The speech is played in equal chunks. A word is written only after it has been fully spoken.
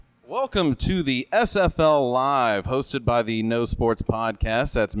Welcome to the SFL Live, hosted by the No Sports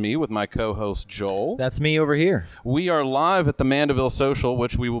Podcast. That's me with my co-host Joel. That's me over here. We are live at the Mandeville Social,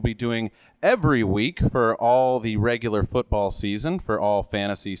 which we will be doing every week for all the regular football season, for all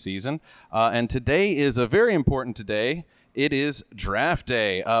fantasy season. And today is a very important day. It is draft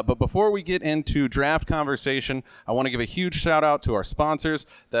day. But before we get into draft conversation, I want to give a huge shout out to our sponsors.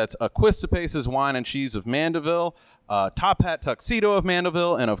 That's Aquistapace's Wine and Cheese of Mandeville, Top Hat Tuxedo of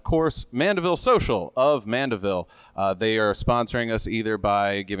Mandeville, and of course, Mandeville Social of Mandeville. They are sponsoring us either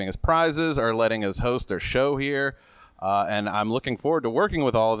by giving us prizes or letting us host their show here. And I'm looking forward to working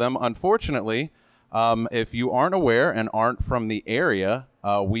with all of them. Unfortunately, if you aren't aware and aren't from the area,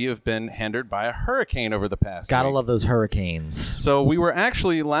 we have been hindered by a hurricane over the past Gotta week. love those hurricanes. So we were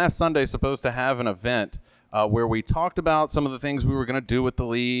actually last Sunday supposed to have an event where we talked about some of the things we were going to do with the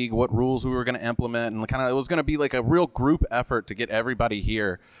league, what rules we were going to implement, and kind of it was going to be like a real group effort to get everybody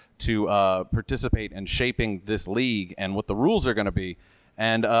here to participate in shaping this league and what the rules are going to be.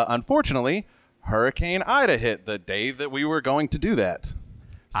 And unfortunately, Hurricane Ida hit the day that we were going to do that.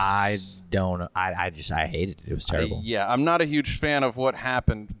 I hated it. It was terrible. Yeah, I'm not a huge fan of what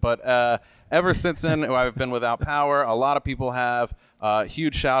happened, but ever since then, I've been without power. A lot of people have.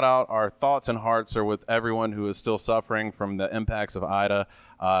 Huge shout out. Our thoughts and hearts are with everyone who is still suffering from the impacts of Ida.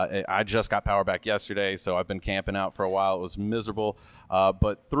 I just got power back yesterday, so I've been camping out for a while. It was miserable.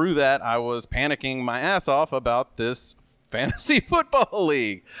 But through that, I was panicking my ass off about this fantasy football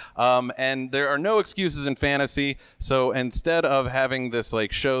league. And there are no excuses in fantasy. So instead of having this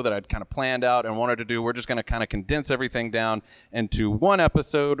like show that I'd kind of planned out and wanted to do, we're just going to kind of condense everything down into one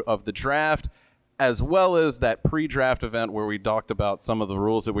episode of the draft, as well as that pre-draft event where we talked about some of the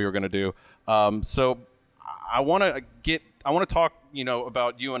rules that we were going to do. So I want to talk,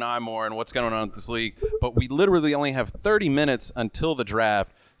 about you and I more and what's going on with this league, but we literally only have 30 minutes until the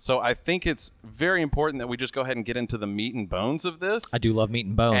draft. So I think it's very important that we just go ahead and get into the meat and bones of this. I do love meat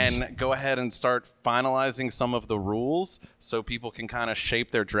and bones. And go ahead and start finalizing some of the rules so people can kind of shape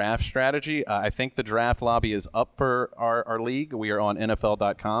their draft strategy. I think the draft lobby is up for our league. We are on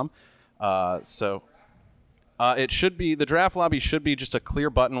NFL.com. So it should be, the draft lobby should be just a clear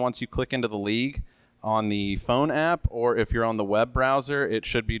button once you click into the league on the phone app, or if you're on the web browser, it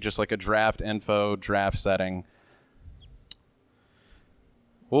should be just like a draft info, draft setting.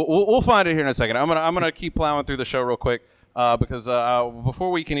 We'll find it here in a second. I'm gonna keep plowing through the show real quick because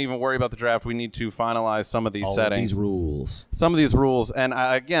before we can even worry about the draft, we need to finalize some of these settings. Some of these rules. And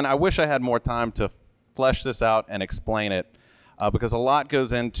I wish I had more time to flesh this out and explain it. Because a lot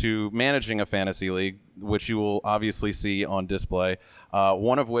goes into managing a fantasy league, which you will obviously see on display,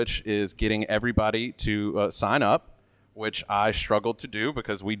 one of which is getting everybody to sign up, which I struggled to do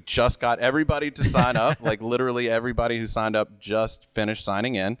because we just got everybody to sign up. Like literally everybody who signed up just finished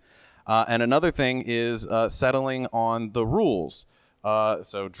signing in. And another thing is settling on the rules.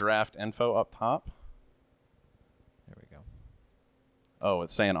 So draft info up top. There we go. Oh,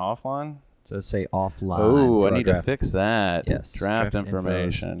 it's saying offline? So let's say offline. Oh, I need to fix that. Yes. Draft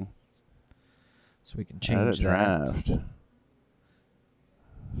information. So we can change that. Draft.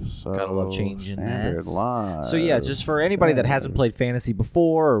 So Gotta love changing that. Live. So yeah, just for anybody that hasn't played fantasy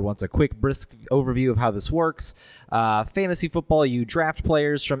before or wants a quick, brisk overview of how this works, fantasy football, you draft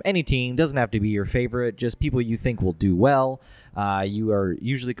players from any team. Doesn't have to be your favorite, just people you think will do well. You are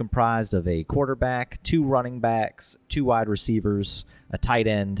usually comprised of a quarterback, 2 running backs, 2 wide receivers, a tight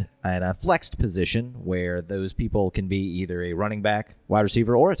end, and a flexed position where those people can be either a running back, wide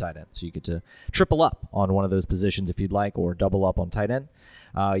receiver, or a tight end. So you get to triple up on one of those positions if you'd like, or double up on tight end.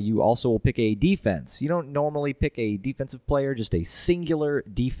 You also will pick a defense. You don't normally pick a defensive player, just a singular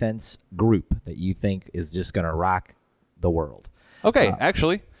defense group that you think is just going to rock the world. Okay,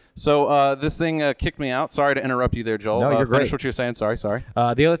 actually. So this thing kicked me out. Sorry to interrupt you there, Joel. No, you're finish great. what you were saying. Sorry.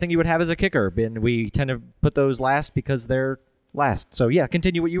 The other thing you would have is a kicker. And we tend to put those last because they're last. So, yeah,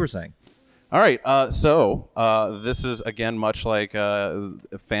 continue what you were saying. All right. So this is, again, much like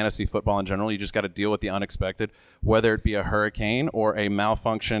fantasy football in general. You just got to deal with the unexpected, whether it be a hurricane or a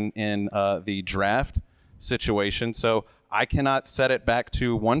malfunction in the draft situation. So I cannot set it back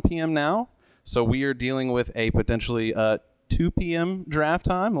to 1 p.m. now. So we are dealing with a potentially 2 p.m. draft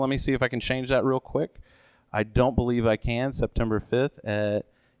time. Let me see if I can change that real quick. I don't believe I can. September 5th.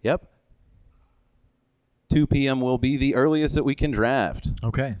 Yep. 2 p.m. will be the earliest that we can draft.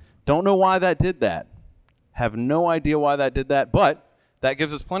 Okay. Don't know why that did that. Have no idea why that did that, but that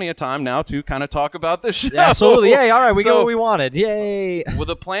gives us plenty of time now to kind of talk about this show. Yeah, absolutely. Yay. All right. We got what we wanted. Yay. With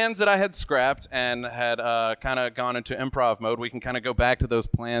the plans that I had scrapped and had kind of gone into improv mode, we can kind of go back to those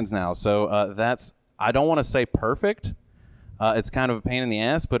plans now. So that's, I don't want to say perfect, It's kind of a pain in the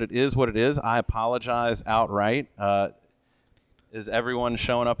ass, but it is what it is. I apologize outright. Is everyone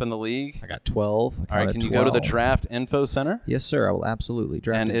showing up in the league? I got 12. All right, can you go to the Draft Info Center? Yes, sir. I will absolutely.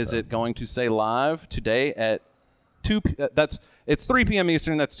 Draft And info. is it going to say live today at 2 it's 3 p.m.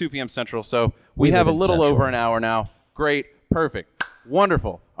 Eastern, that's 2 p.m. Central, so we have a live in little Central. over an hour now. Great, perfect,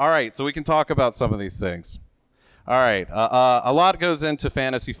 wonderful. All right, so we can talk about some of these things. All right, a lot goes into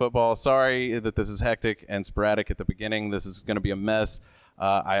fantasy football. Sorry that this is hectic and sporadic at the beginning. This is going to be a mess.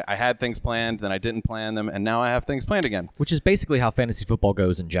 I had things planned, then I didn't plan them, and now I have things planned again. Which is basically how fantasy football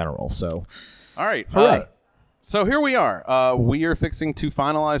goes in general. So, All right. Hooray. So here we are. We are fixing to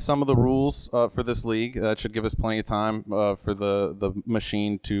finalize some of the rules for this league. That should give us plenty of time for the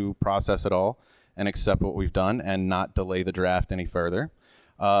machine to process it all and accept what we've done and not delay the draft any further.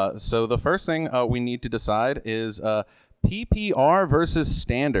 So the first thing we need to decide is PPR versus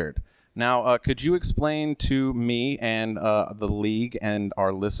standard. Now, could you explain to me and the league and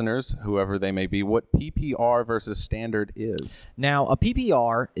our listeners, whoever they may be, what PPR versus standard is? now a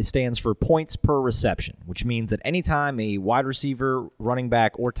PPR stands for points per reception, which means that anytime a wide receiver, running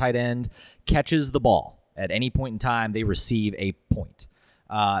back, or tight end catches the ball at any point in time, they receive a point.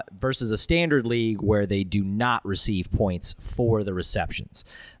 Versus a standard league where they do not receive points for the receptions.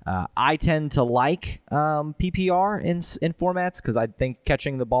 I tend to like PPR in formats because I think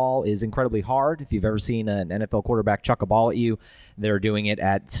catching the ball is incredibly hard. If you've ever seen an NFL quarterback chuck a ball at you, they're doing it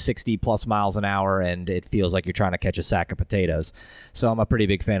at 60 plus miles an hour, and it feels like you're trying to catch a sack of potatoes. So I'm a pretty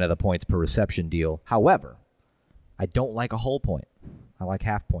big fan of the points per reception deal. However, I don't like a whole point. I like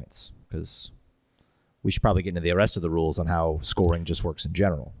half points because we should probably get into the rest of the rules on how scoring just works in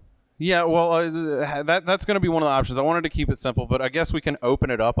general. Yeah, well, that's going to be one of the options. I wanted to keep it simple, but I guess we can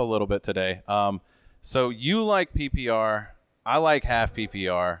open it up a little bit today. So you like PPR. I like half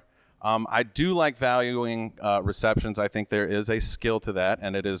PPR. I do like valuing receptions. I think there is a skill to that,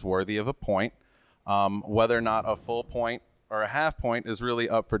 and it is worthy of a point. Whether or not a full point or a half point is really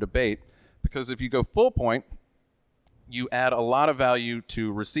up for debate, because if you go full point, you add a lot of value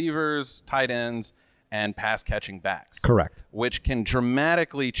to receivers, tight ends, and pass catching backs. Correct. Which can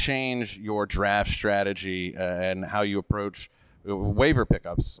dramatically change your draft strategy and how you approach waiver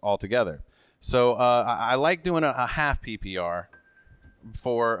pickups altogether. So I like doing a half PPR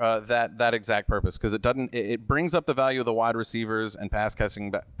for that exact purpose, because it brings up the value of the wide receivers and pass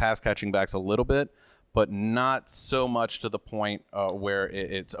catching backs a little bit, but not so much to the point where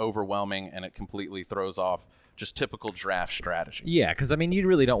it's overwhelming and it completely throws off just typical draft strategy. Yeah, because, I mean, you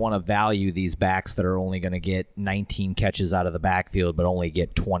really don't want to value these backs that are only going to get 19 catches out of the backfield but only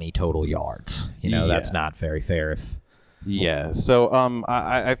get 20 total yards. That's not very fair. Yeah, so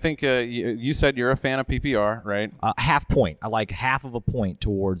I think you said you're a fan of PPR, right? Half point. I like half of a point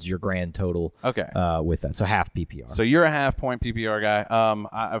towards your grand total. Okay. With that, so half PPR. So you're a half point PPR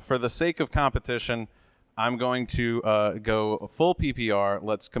guy. For the sake of competition, I'm going to go full PPR.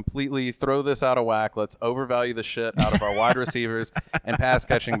 Let's completely throw this out of whack. Let's overvalue the shit out of our wide receivers and pass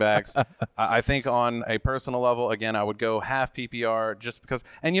catching backs. I think on a personal level, again, I would go half PPR just because.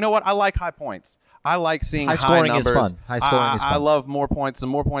 And you know what? I like high points. I like seeing high scoring numbers. Is fun. High scoring is fun. I love more points. The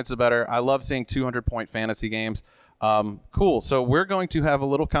more points, the better. I love seeing 200-point fantasy games. Cool. So we're going to have a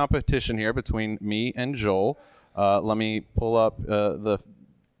little competition here between me and Joel. Let me pull up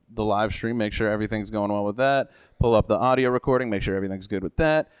the live stream, make sure everything's going well with that. Pull up the audio recording, make sure everything's good with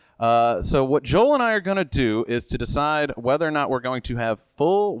that. So what Joel and I are going to do is to decide whether or not we're going to have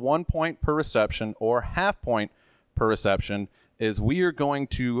full 1 point per reception or half point per reception, is we are going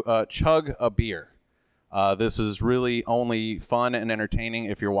to chug a beer. This is really only fun and entertaining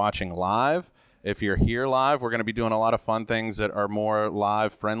if you're watching live. If you're here live, we're going to be doing a lot of fun things that are more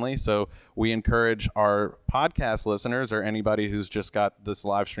live friendly. So we encourage our podcast listeners or anybody who's just got this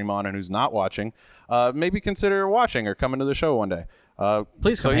live stream on and who's not watching, maybe consider watching or coming to the show one day.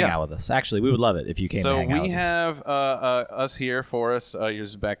 Please come hang out with us. Actually, we would love it if you came so hang out with us. So we have us here for us, yours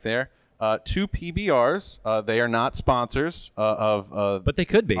is back there, two PBRs. They are not sponsors of but they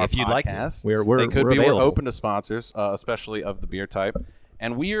could be if you'd like to. We're they could be. available. We're open to sponsors, especially of the beer type.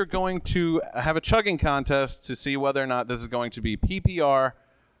 And we are going to have a chugging contest to see whether or not this is going to be PPR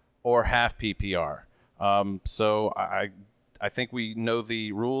or half PPR. So I think we know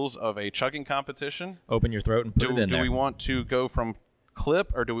the rules of a chugging competition. Open your throat and put it in there. Do we want to go from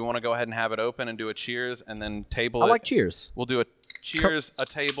clip, or do we want to go ahead and have it open and do a cheers and then table I it? like cheers. We'll do a cheers, a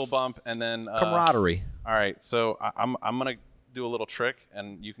table bump, and then camaraderie. All right. So I'm going to do a little trick,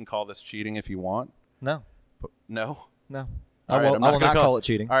 and you can call this cheating if you want. No. No? No. All I right, will not call it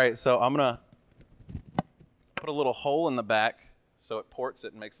cheating. All right, so I'm going to put a little hole in the back so it ports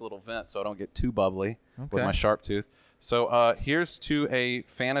it and makes a little vent so I don't get too bubbly with my sharp tooth. So here's to a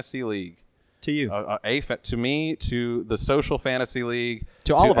fantasy league. To you. To me, to the social fantasy league,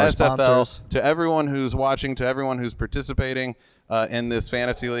 To all of our SFL, sponsors. to everyone who's watching, to everyone who's participating in this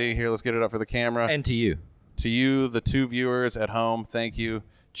fantasy league. Here, let's get it up for the camera. And to you. To you, the 2 viewers at home, thank you.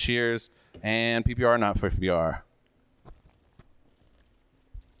 Cheers. And PPR, not for PPR.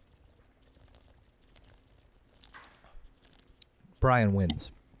 Brian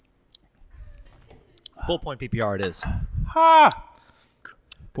wins. Full point PPR it is. Ha!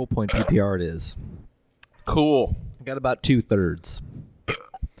 Full point PPR it is. Cool. I got about 2/3. I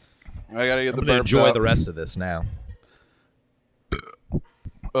gotta get the I'm gonna burps enjoy out. the rest of this now.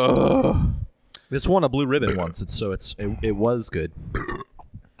 Ugh. This won a blue ribbon once, it was good.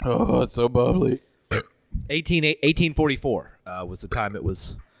 Oh, it's so bubbly. 1844 was the time it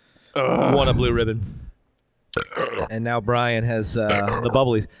was won a blue ribbon. And now Brian has the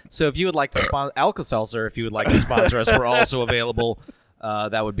bubblies. So if you would like to sponsor Alka-Seltzer, if you would like to sponsor us, we're also available.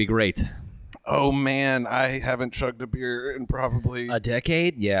 That would be great. Oh man, I haven't chugged a beer in probably A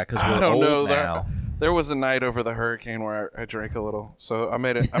decade? Yeah, because I we're don't old know. now. There was a night over the hurricane where I drank a little, so I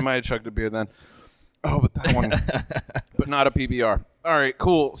might have chugged a beer then. Oh, but that one, but not a PPR. All right,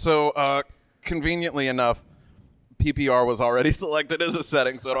 cool. So conveniently enough, PPR was already selected as a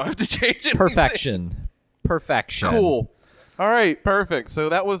setting, so I don't have to change it. Perfection. Cool. All right, perfect. So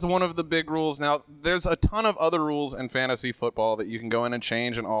that was one of the big rules. Now, there's a ton of other rules in fantasy football that you can go in and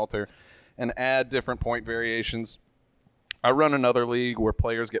change and alter and add different point variations. I run another league where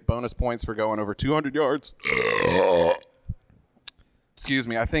players get bonus points for going over 200 yards. Excuse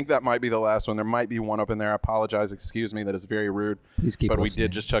me. I think that might be the last one. There might be one up in there. I apologize. Excuse me. That is very rude. Please keep But listening. we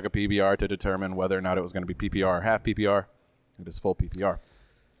did just chug a PPR to determine whether or not it was going to be PPR or half PPR. It is full PPR.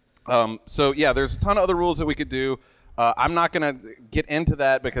 So, yeah, there's a ton of other rules that we could do. I'm not going to get into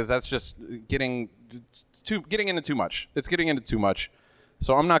that because that's just getting into too much. It's getting into too much.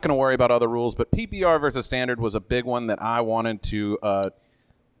 So I'm not going to worry about other rules. But PPR versus standard was a big one that I wanted to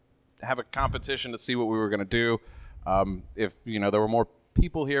have a competition to see what we were going to do. If there were more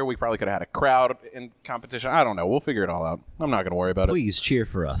people here, we probably could have had a crowd in competition. I don't know. We'll figure it all out. I'm not going to worry about it. Please cheer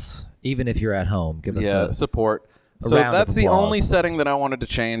for us, even if you're at home. Give us a support. So round of that's the applause. only setting that I wanted to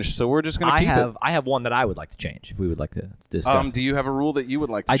change. So we're just going to keep it. I have one that I would like to change if we would like to discuss. Do you have a rule that you would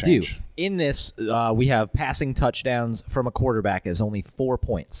like to I change? do. In this, we have passing touchdowns from a quarterback is only 4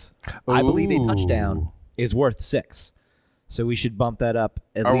 points. I believe a touchdown is worth 6. So we should bump that up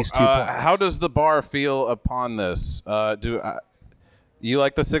at least 2 points. How does the bar feel upon this? You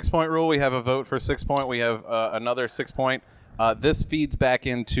like the 6-point rule? We have a vote for 6 point. We have another 6 point. This feeds back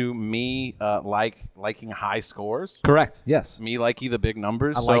into me liking high scores. Correct. Yes. Me liking the big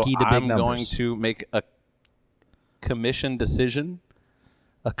numbers. I like the big I'm numbers. going to make a commissioner decision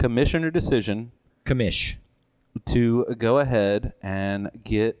Commish. to go ahead and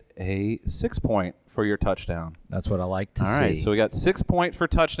get a 6 point for your touchdown. That's what I like to All see. right, so we got 6 point for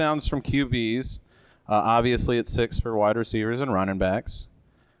touchdowns from QBs. Obviously, it's 6 for wide receivers and running backs.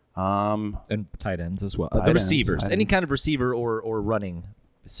 And tight ends as well. Tight The ends, receivers. tight Any ends. kind of receiver or running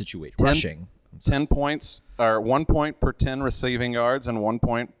situation. 10 Rushing. 10 points, or 1 point per 10 receiving yards and 1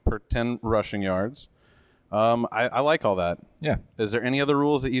 point per 10 rushing yards. I like all that. Yeah. Is there any other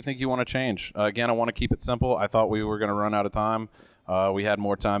rules that you think you want to change? Again, I want to keep it simple. I thought we were going to run out of time. We had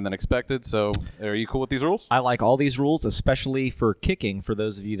more time than expected. So are you cool with these rules? I like all these rules, especially for kicking. For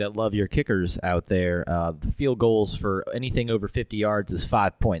those of you that love your kickers out there, the field goals for anything over 50 yards is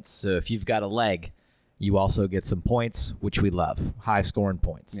 5 points. So if you've got a leg, you also get some points, which we love. High scoring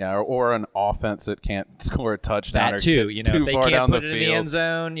points. Yeah, or an offense that can't score a touchdown. That or too. get If too they far can't down put the it in field. the end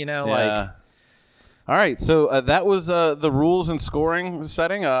zone, Yeah. All right, so that was the rules and scoring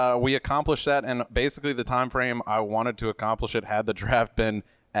setting. We accomplished that, and basically the time frame I wanted to accomplish it had the draft been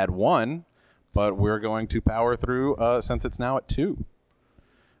at 1, but we're going to power through since it's now at 2.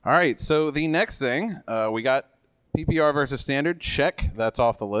 All right, so the next thing, we got PPR versus standard. Check. That's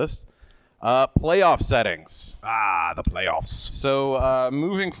off the list. Playoff settings. the playoffs. So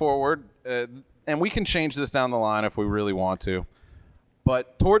moving forward, and we can change this down the line if we really want to,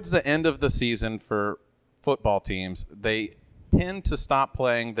 but towards the end of the season for football teams, they tend to stop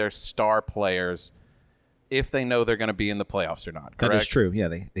playing their star players if they know they're going to be in the playoffs or not. Correct? That is true. Yeah,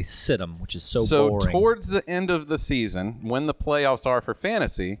 they sit them, which is so boring. Towards the end of the season, when the playoffs are for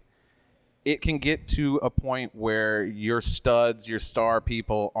fantasy, it can get to a point where your studs, your star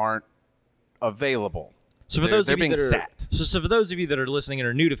people aren't available. So for They're those of you being that are sat. so for those of you that are listening and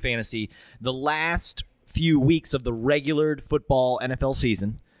are new to fantasy, the last few weeks of the regular football NFL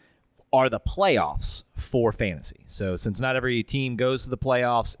season are the playoffs for fantasy. So since not every team goes to the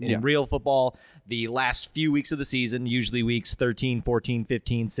playoffs in real football, the last few weeks of the season, usually weeks 13, 14,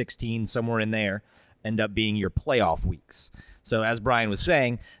 15, 16, somewhere in there, end up being your playoff weeks. So as Brian was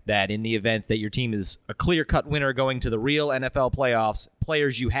saying, that in the event that your team is a clear-cut winner going to the real NFL playoffs,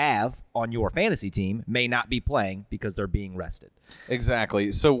 players you have on your fantasy team may not be playing because they're being rested.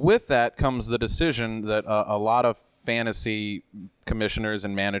 Exactly. So with that comes the decision that a lot of fantasy commissioners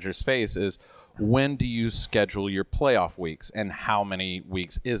and managers face is, when do you schedule your playoff weeks and how many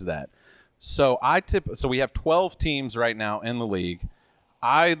weeks is that? So we have 12 teams right now in the league.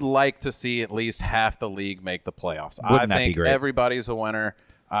 I'd like to see at least half the league make the playoffs. Wouldn't I that be think great? everybody's a winner.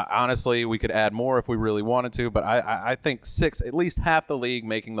 Honestly, we could add more if we really wanted to, but I think at least half the league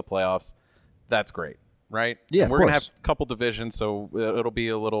making the playoffs, that's great, right? Yeah, and we're gonna have a couple divisions, so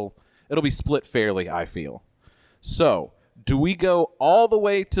it'll be split fairly, I feel. So, do we go all the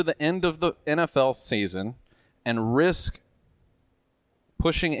way to the end of the NFL season and risk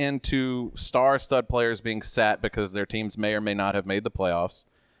pushing into star-stud players being sat because their teams may or may not have made the playoffs?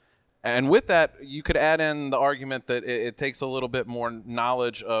 And with that, you could add in the argument that it takes a little bit more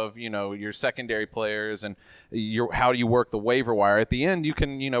knowledge of, your secondary players and how do you work the waiver wire. At the end, you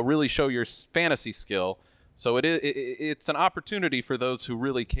can, really show your fantasy skill. So it's an opportunity for those who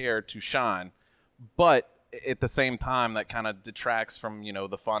really care to shine. But at the same time, that kind of detracts from,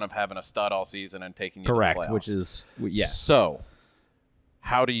 the fun of having a stud all season and taking you to the playoffs. Which is, yes. So,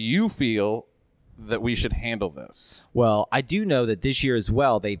 how do you feel that we should handle this? Well, I do know that this year as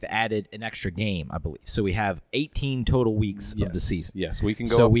well, they've added an extra game, I believe. So we have 18 total weeks of the season. Yes, we can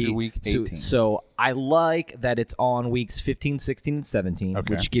go up to week 18. So I like that it's on weeks 15, 16, and 17,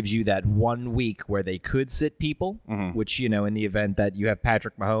 which gives you that 1 week where they could sit people, which, in the event that you have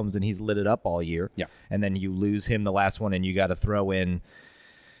Patrick Mahomes and he's lit it up all year, and then you lose him the last one and you got to throw in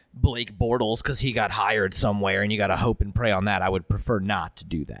Blake Bortles because he got hired somewhere and you got to hope and pray on that. I would prefer not to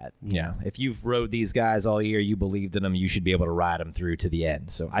do that. If you've rode these guys all year, you believed in them, you should be able to ride them through to the end.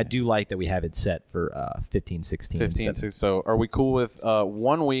 So I do like that we have it set for 15, 16, 16. So are we cool with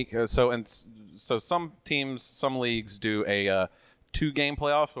 1 week? So some teams, some leagues do a 2-game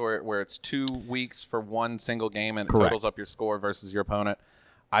playoff where it's 2 weeks for one single game and it totals up your score versus your opponent.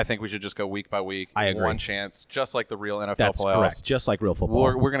 I think we should just go week by week. I agree. One chance, just like the real NFL That's playoffs. Correct. Just like real football.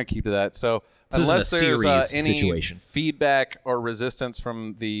 We're going to keep to that. So this unless isn't a there's series any situation. feedback or resistance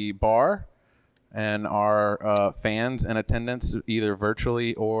from the bar and our fans in attendance, either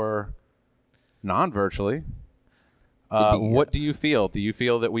virtually or non-virtually, what do you feel? Do you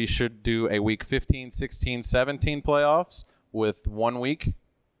feel that we should do a week 15, 16, 17 playoffs with 1 week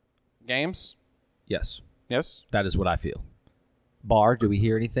games? Yes. Yes? That is what I feel. Bar, do we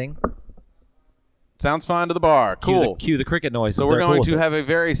hear anything? Sounds fine to the bar. Cool. Cue the cricket noises. So we're going to have a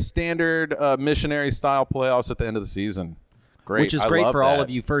very standard missionary-style playoffs at the end of the season. Great. Which is great for all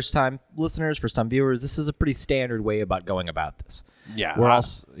of you first-time listeners, first-time viewers. This is a pretty standard way about going about this. Yeah. We're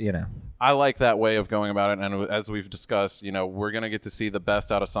also, I like that way of going about it. And as we've discussed, we're going to get to see the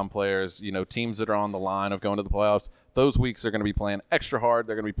best out of some players. Teams that are on the line of going to the playoffs, those weeks are going to be playing extra hard.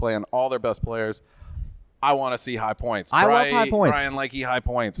 They're going to be playing all their best players. I want to see high points. I love high points. Brian Likey high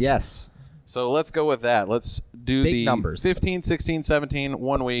points. Yes. So let's go with that. Let's do Big the numbers. 15, 16, 17,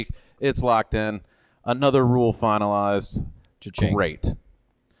 1 week. It's locked in. Another rule finalized. Cha-ching. Great.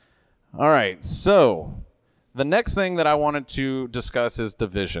 All right. So the next thing that I wanted to discuss is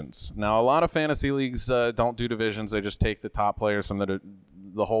divisions. Now, a lot of fantasy leagues don't do divisions. They just take the top players from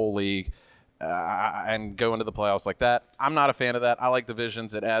the whole league and go into the playoffs like that. I'm not a fan of that. I like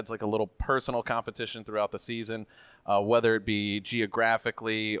divisions. It adds like a little personal competition throughout the season, whether it be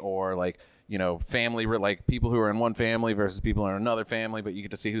geographically or like, family, like people who are in one family versus people who are in another family, but you get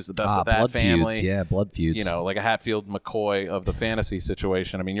to see who's the best of that blood family. Feuds. Yeah, blood feuds. Like a Hatfield McCoy of the fantasy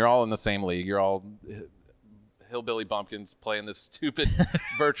situation. I mean, you're all in the same league. You're all hillbilly bumpkins playing this stupid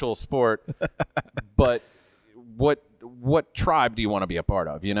virtual sport. But what tribe do you want to be a part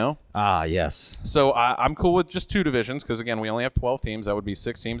of, Yes. So I'm cool with just 2 divisions because, again, we only have 12 teams. That would be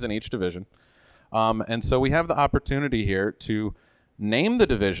 6 teams in each division. And so we have the opportunity here to name the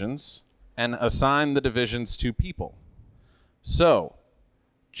divisions and assign the divisions to people. So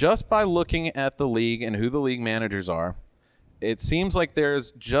just by looking at the league and who the league managers are, it seems like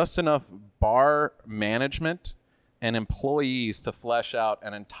there's just enough bar management and employees to flesh out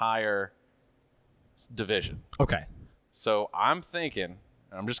an entire division. Okay. So I'm thinking, and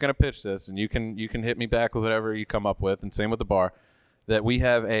I'm just going to pitch this, and you can hit me back with whatever you come up with, and same with the bar, that we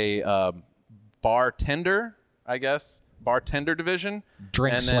have a bartender division,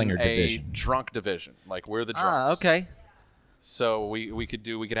 Drink and slinger then a division. drunk division. Like we're the drunks. Okay. So we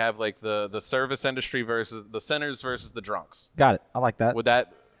could have like the service industry versus the sinners versus the drunks. Got it. I like that. Would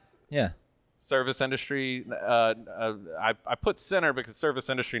that Yeah. service industry? I put sinner because service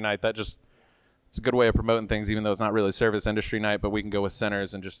industry night. It's a good way of promoting things, even though it's not really service industry night. But we can go with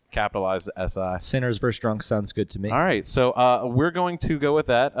sinners and just capitalize the SI. Sinners versus drunks sounds good to me. All right, so we're going to go with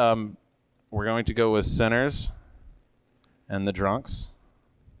that. We're going to go with sinners and the drunks.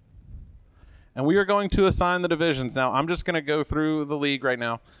 And we are going to assign the divisions. Now, I'm just going to go through the league right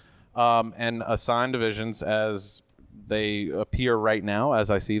now and assign divisions as they appear right now, as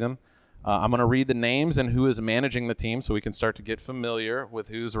I see them. I'm going to read the names and who is managing the team so we can start to get familiar with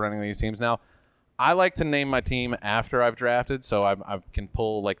who's running these teams. Now, I like to name my team after I've drafted, so I can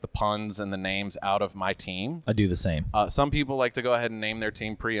pull like the puns and the names out of my team. I do the same. Some people like to go ahead and name their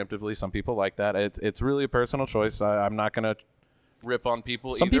team preemptively. Some people like that. It's really a personal choice. I'm not going to rip on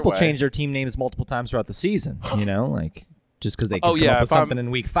people. Some either people way. change their team names multiple times throughout the season, like just because they can come up with something in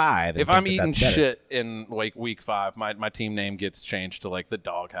week 5. If I'm eating shit in like week 5, my team name gets changed to like the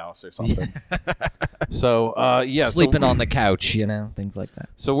doghouse or something. So sleeping on the couch, things like that.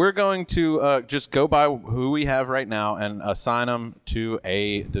 So we're going to just go by who we have right now and assign them to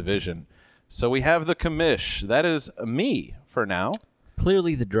a division. So we have the commish. That is me for now.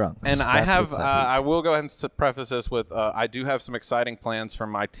 Clearly the drunks. And That's I will go ahead and preface this with I do have some exciting plans for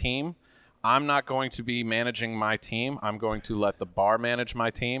my team. I'm not going to be managing my team. I'm going to let the bar manage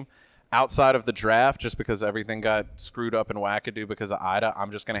my team. Outside of the draft, just because everything got screwed up and wackadoo because of Ida,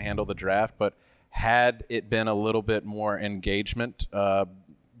 I'm just going to handle the draft. But had it been a little bit more engagement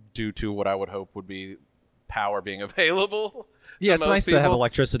due to what I would hope would be power being available. Yeah, it's nice to have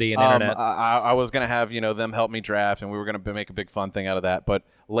electricity and internet. I was going to have them help me draft, and we were going to make a big fun thing out of that. But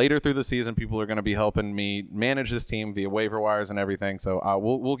later through the season, people are going to be helping me manage this team via waiver wires and everything. So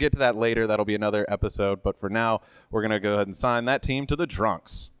we'll get to that later. That'll be another episode. But for now, we're going to go ahead and sign that team to the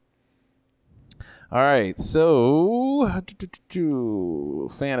drunks. All right, so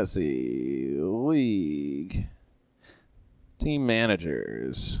fantasy league team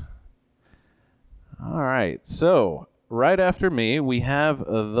managers. All right, so right after me, we have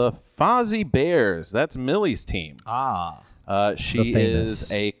the Fozzie Bears. That's Millie's team. She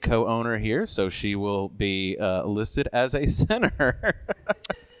is a co-owner here, so she will be listed as a sinner.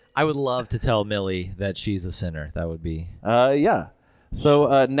 I would love to tell Millie that she's a sinner. That would be... Yeah.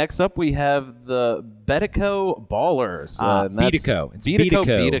 So next up, we have the Betico Ballers. Betico. It's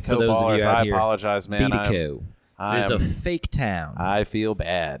Betico for those Ballers. of you out I here. apologize, man. Betico. It is a fake town. I feel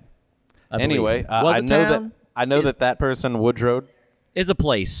bad. I anyway, was I know that person Woodrow. It's a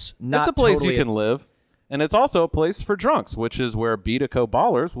place. It's a place you can live, and it's also a place for drunks, which is where Betico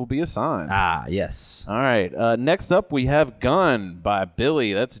Ballers will be assigned. Yes. All right. Next up, we have Gunn by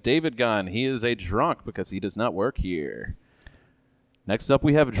Billy. That's David Gunn. He is a drunk because he does not work here. Next up,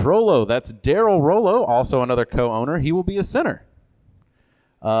 we have Drollo. That's Daryl Rollo, also another co-owner. He will be a sinner.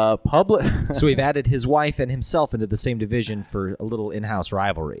 So we've added his wife and himself into the same division for a little in-house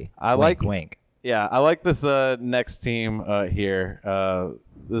rivalry. Wink. Yeah, I like this next team here.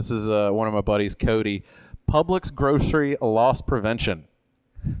 This is one of my buddies, Cody. Publix Grocery Loss Prevention.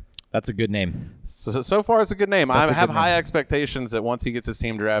 That's a good name. So far, it's a good name. I have high expectations that once he gets his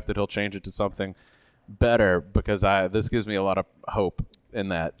team drafted, he'll change it to something better because this gives me a lot of hope in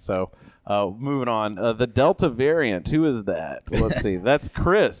that. So moving on. The Delta variant. Who is that? Let's see. That's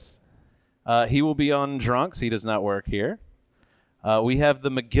Chris. He will be on drunks. He does not work here. We have the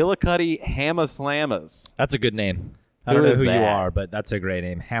McGillicuddy Hamma-Slammas. That's a good name. I don't know who you are, but that's a great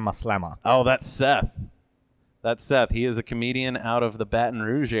name. Hamma-Slamma. Oh, that's Seth. He is a comedian out of the Baton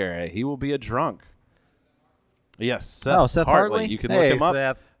Rouge area. He will be a drunk. Yes, Seth Hartley. You can look him up.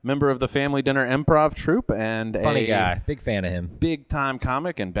 Seth. Member of the Family Dinner Improv Troupe and funny guy. Big fan of him. Big-time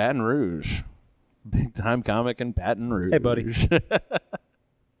comic in Baton Rouge. Hey, buddy.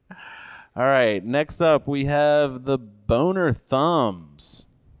 All right, next up we have the Boner Thumbs.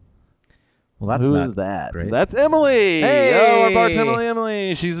 Well, that's Who not is that? great. That's Emily. Hey! Oh, our bartender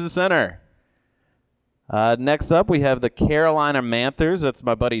Emily. She's the center. Next up, we have the Carolina Manthers. That's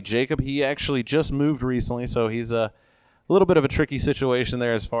my buddy Jacob. He actually just moved recently, so he's a little bit of a tricky situation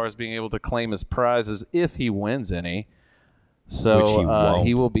there as far as being able to claim his prizes if he wins any. So Which he won't.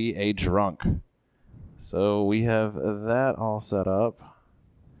 he will be a drunk. So we have that all set up.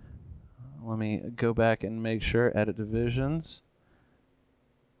 Let me go back and make sure. Edit divisions.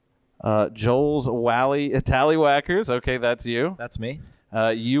 Joel's Tallywhackers. Okay, that's you. That's me.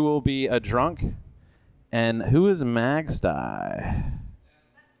 You will be a drunk. And who is Magsty?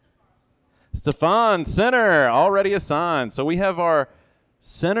 Stefan, center, already assigned. So we have our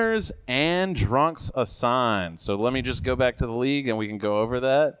Sinners and drunks assigned. So let me just go back to the league and we can go over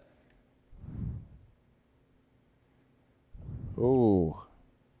that. Ooh.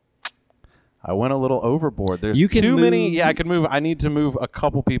 I went a little overboard. There's too many. Yeah, I could move. I need to move a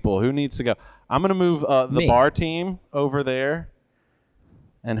couple people. Who needs to go? I'm going to move the bar team over there.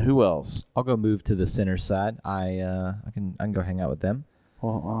 And who else? I'll go move to the center side. I can go hang out with them.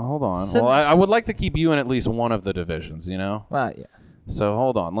 Well, hold on. Well, I would like to keep you in at least one of the divisions, you know? Yeah. So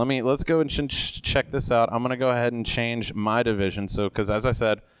hold on. Let's go and check this out. I'm going to go ahead and change my division. So, because as I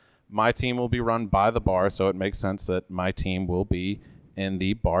said, my team will be run by the bar, so it makes sense that my team will be in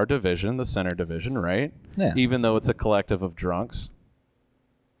the bar division, the center division, right? Yeah. Even though it's a collective of drunks.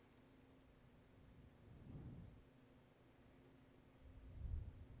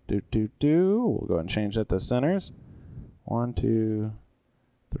 We'll go ahead and change that to centers. 1, 2,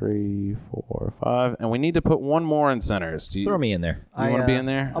 3, 4, 5, and we need to put one more in centers. Throw me in there. You want to be in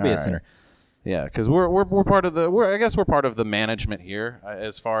there? I'll be a center. Yeah, because we're part of the. I guess we're part of the management here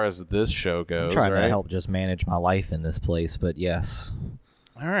as far as this show goes. I'm trying right? to help just manage my life in this place, but yes.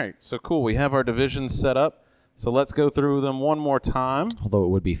 All right, so cool. We have our divisions set up. So let's go through them one more time. Although it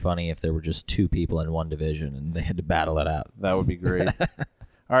would be funny if there were just 2 people in one division and they had to battle it out. That would be great.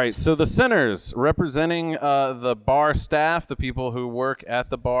 All right, so the centers representing the bar staff, the people who work at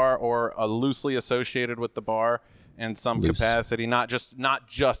the bar or are loosely associated with the bar in some capacity, not just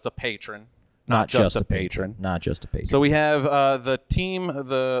a patron. Not just a patron. Not just a patron. So we have the team,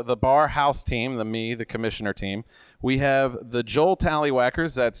 the bar house team, the commissioner team. We have the Joel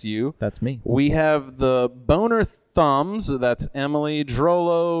Tallywhackers, that's you. That's me. We have the Boner Thumbs, that's Emily,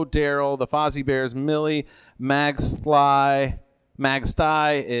 Drolo, Daryl, the Fozzie Bears, Millie, Magsty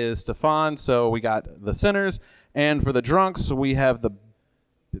is Stefan. So we got the centers. And for the drunks, we have the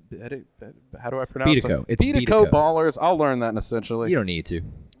how do I pronounce Beatico. it? It's Beatico Beatico. Ballers. I'll learn that essentially. You don't need to.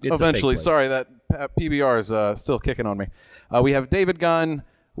 It's Eventually. a fake place. Sorry, that PBR is still kicking on me. We have David Gunn.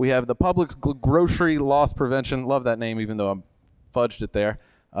 We have the Publix Grocery Loss Prevention. Love that name, even though I fudged it there.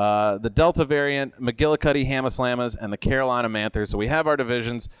 The Delta variant, McGillicuddy Hamaslamas, and the Carolina Manthers. So we have our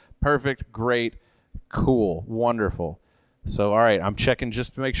divisions. Perfect, great, cool, wonderful. So, all right, I'm checking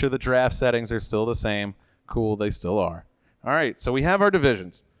just to make sure the draft settings are still the same. Cool, they still are. All right, so we have our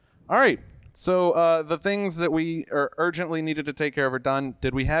divisions. All right, so the things that we urgently needed to take care of are done.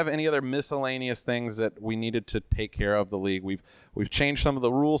 Did we have any other miscellaneous things that we needed to take care of the league? We've changed some of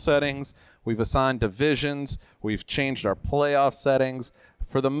the rule settings. We've assigned divisions. We've changed our playoff settings.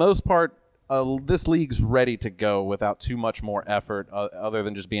 For the most part, this league's ready to go without too much more effort other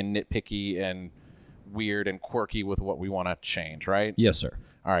than just being nitpicky and weird and quirky with what we want to change, right? Yes, sir.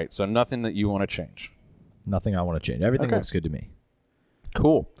 All right, so nothing that you want to change. Nothing I want to change. Everything looks good to me.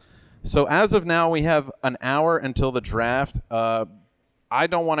 Cool. So as of now, we have an hour until the draft. I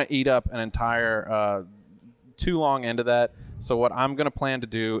don't want to eat up an entire too long into that. So what I'm going to plan to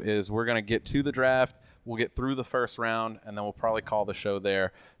do is we're going to get to the draft. We'll get through the first round, and then we'll probably call the show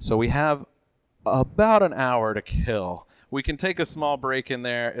there. So we have about an hour to kill. We can take a small break in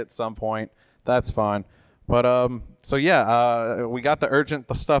there at some point. That's fine. But so yeah, we got the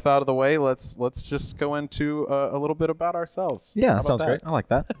urgent stuff out of the way. Let's just go into a little bit about ourselves. Yeah, How that about sounds great. I like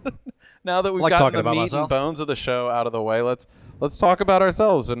that. Now that we've like gotten talking the about meat myself. and bones of the show out of the way, let's talk about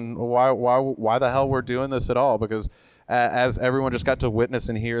ourselves and why the hell we're doing this at all. Because as everyone just got to witness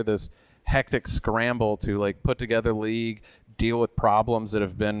and hear this hectic scramble to like put together league, deal with problems that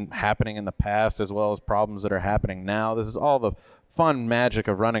have been happening in the past as well as problems that are happening now. This is all the fun magic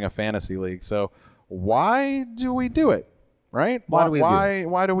of running a fantasy league. So why do we do it? Right? Why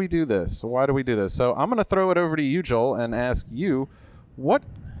do we do this? Why do we do this? So I'm going to throw it over to you, Joel, and ask you, what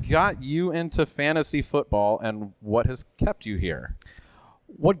got you into fantasy football and what has kept you here?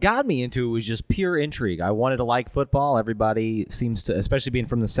 What got me into it was just pure intrigue. I wanted to like football. Everybody seems to, especially being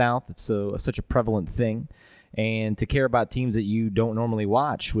from the South, it's such a prevalent thing. And to care about teams that you don't normally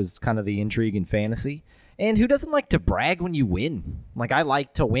watch was kind of the intrigue in fantasy. And who doesn't like to brag when you win? Like, I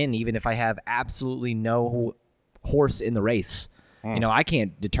like to win even if I have absolutely no horse in the race. You know, I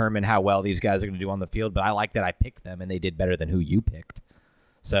can't determine how well these guys are going to do on the field, but I like that I picked them and they did better than who you picked.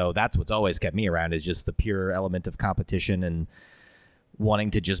 So that's what's always kept me around, is just the pure element of competition and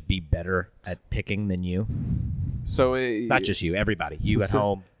wanting to just be better at picking than you. So Not just you, everybody. You at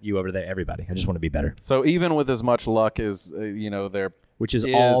home, you over there, everybody. I just want to be better. So even with as much luck as there Which is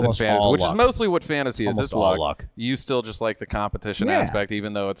in almost fantasy, all which luck. is mostly what fantasy is. Almost It's all luck. You still just like the competition Yeah. aspect,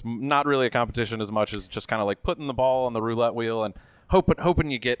 even though it's not really a competition as much as just kind of like putting the ball on the roulette wheel and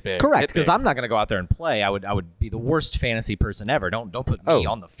hoping you get big. Correct, Hit because big. I'm not going to go out there and play. I would be the worst fantasy person ever. Don't put me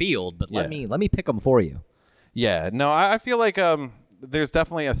on the field, but let me pick them for you. Yeah, no, I feel like there's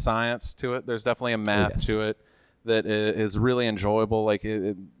definitely a science to it. There's definitely a math to it that is really enjoyable. Like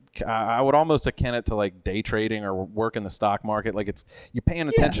I would almost akin it to like day trading or work in the stock market. Like you're paying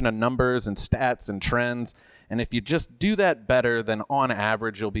attention to numbers and stats and trends. And if you just do that better, then on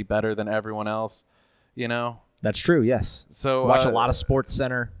average, you'll be better than everyone else, you know? That's true, yes. So watch a lot of Sports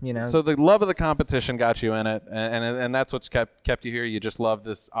Center, you know. So the love of the competition got you in it, and that's what's kept you here. You just love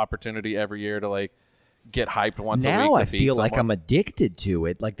this opportunity every year to like get hyped once a week. Now to I beat feel someone. like I'm addicted to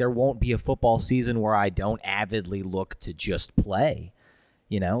it. Like there won't be a football season where I don't avidly look to just play.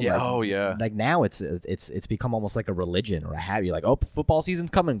 You know, like now it's become almost like a religion or a habit. You're like, oh, football season's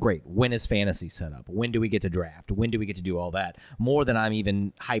coming, great. When is fantasy set up? When do we get to draft? When do we get to do all that? More than I'm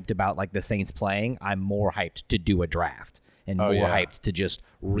even hyped about like the Saints playing, I'm more hyped to do a draft and more hyped to just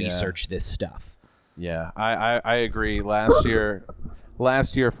research this stuff. Yeah, I agree. Last year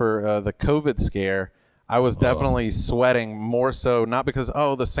for the COVID scare, I was definitely sweating more so, not because,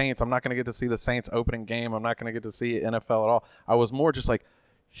 the Saints, I'm not going to get to see the Saints opening game. I'm not going to get to see NFL at all. I was more just like,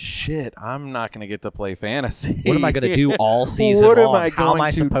 shit, I'm not going to get to play fantasy. What am I going to do all season long? How am I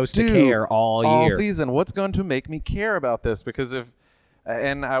supposed to care all year? All season. What's going to make me care about this? Because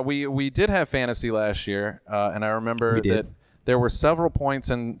we did have fantasy last year, and I remember that there were several points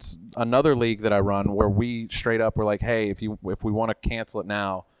in another league that I run where we straight up were like, hey, if we want to cancel it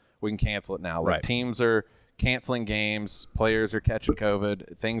now, we can cancel it now. Like teams are canceling games, players are catching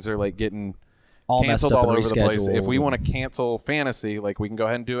COVID, things are like getting all canceled all over the place. If we want to cancel fantasy, like we can go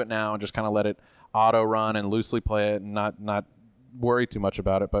ahead and do it now and just kind of let it auto run and loosely play it and not worry too much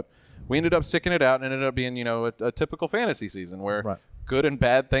about it. But we ended up sticking it out and it ended up being, a typical fantasy season where good and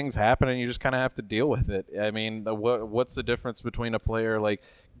bad things happen and you just kind of have to deal with it. I mean, what's the difference between a player like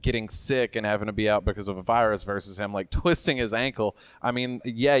getting sick and having to be out because of a virus versus him like twisting his ankle? I mean,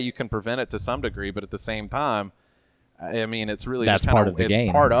 yeah, you can prevent it to some degree, but at the same time, I mean, it's really that's just part of the game.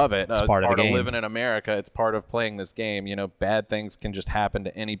 It's part of it. It's part of the game. Living in America. It's part of playing this game. Bad things can just happen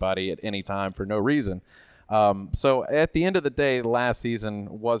to anybody at any time for no reason. So at the end of the day, last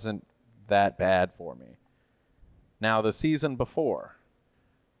season wasn't that bad for me. Now the season before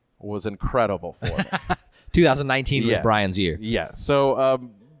was incredible for me. 2019 was Brian's year. Yeah. So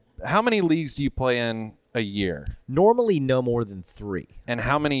how many leagues do you play in a year? Normally no more than 3. And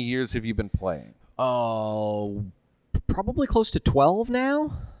how many years have you been playing? Oh, probably close to 12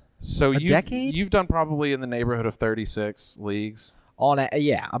 now. So decade? You've done probably in the neighborhood of 36 leagues. About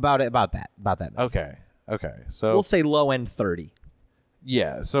that. Okay. So we'll say low end 30.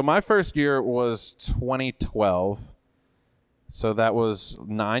 Yeah. So my first year was 2012. So that was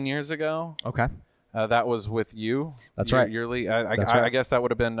 9 years ago. Okay. That was with you. That's right. Your league. I guess that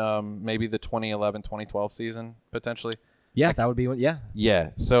would have been maybe the 2011-2012 season potentially. Yeah, that would be. Yeah.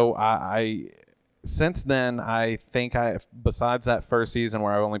 Yeah. So I since then, I think besides that first season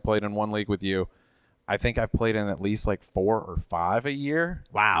where I only played in one league with you, I think I've played in at least like 4 or 5 a year.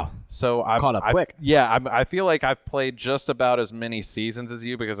 Wow. So I've caught up quick. Yeah, I feel like I've played just about as many seasons as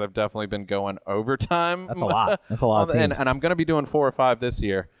you because I've definitely been going overtime. That's a lot. That's a lot of teams. And I'm going to be doing 4 or 5 this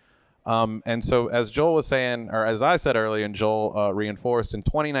year. And so as Joel was saying, or as I said earlier, and Joel reinforced, in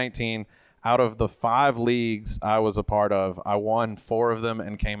 2019, out of the 5 leagues I was a part of, I won 4 of them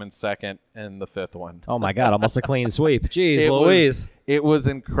and came in second in the 5th one. Oh my God, almost a clean sweep. Jeez Louise. It was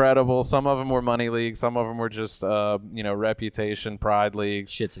incredible. Some of them were money leagues. Some of them were just, reputation, pride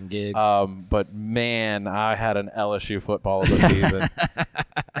leagues. Shits and gigs. But man, I had an LSU football of the season.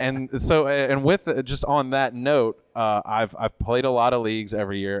 And so, and with just on that note, I've played a lot of leagues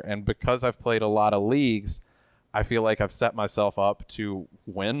every year. And because I've played a lot of leagues, I feel like I've set myself up to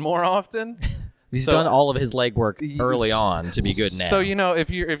win more often. He's done all of his legwork early on to be good now. So, if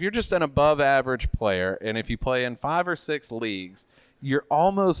you're just an above average player, and if you play in 5 or 6 leagues, you're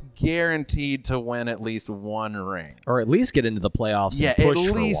almost guaranteed to win at least 1 ring. Or at least get into the playoffs and push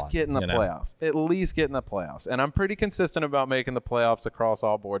for one. At least get in the playoffs. At least get in the playoffs. And I'm pretty consistent about making the playoffs across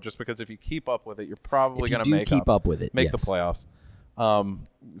all board, just because if you keep up with it, you're probably going to make the playoffs.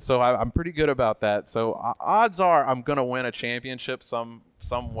 So I'm pretty good about that. So odds are I'm going to win a championship some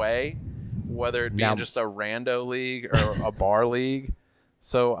way, whether it be in just a rando league or a bar league.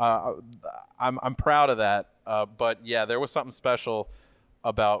 So I'm proud of that. But yeah, there was something special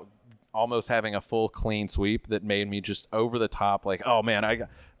about almost having a full clean sweep that made me just over the top. Like, oh man,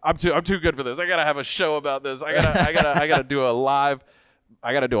 I'm too good for this. I gotta have a show about this. I gotta do a live.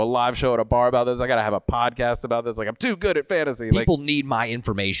 I got to do a live show at a bar about this. I got to have a podcast about this. Like, I'm too good at fantasy. People need my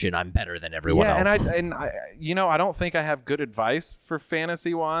information. I'm better than everyone else. And I don't think I have good advice for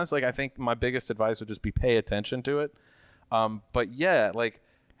fantasy wise. Like, I think my biggest advice would just be pay attention to it. But yeah, like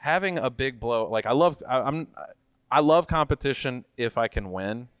having a big blow. Like, I love competition if I can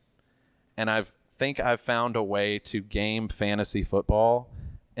win, and I've found a way to game fantasy football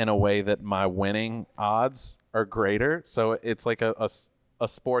in a way that my winning odds are greater. So it's like a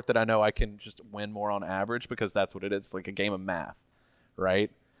sport that I know I can just win more on average because that's what it is. It's like a game of math, right?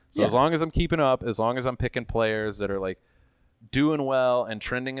 So as long as I'm keeping up, as long as I'm picking players that are like doing well and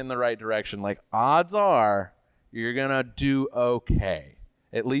trending in the right direction, like odds are you're going to do okay.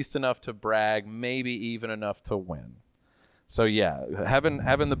 At least enough to brag, maybe even enough to win. So yeah, having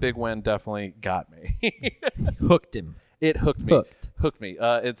the big win definitely got me. Hooked him. It hooked me. Hooked me.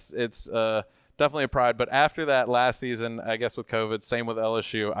 It's definitely a pride. But after that last season, I guess with COVID, same with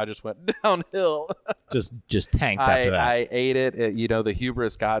LSU, I just went downhill. just tanked after that. I ate it. The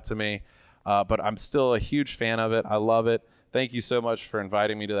hubris got to me. But I'm still a huge fan of it. I love it. Thank you so much for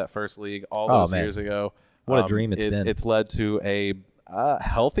inviting me to that first league all those years ago. What a dream it's been. It's led to a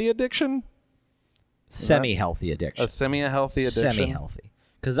healthy addiction. Semi-healthy addiction. A semi-healthy addiction. Semi-healthy.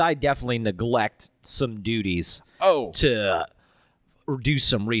 Because I definitely neglect some duties to do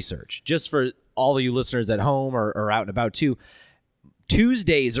some research. Just for all of you listeners at home or out and about too,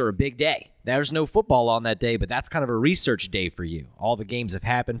 Tuesdays are a big day. There's no football on that day, but that's kind of a research day for you. All the games have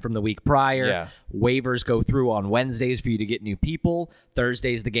happened from the week prior. Yeah. Waivers go through on Wednesdays for you to get new people.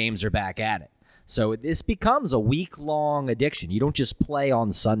 Thursdays, the games are back at it. So this becomes a week-long addiction. You don't just play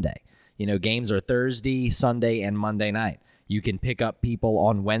on Sunday. Games are Thursday, Sunday, and Monday night. You can pick up people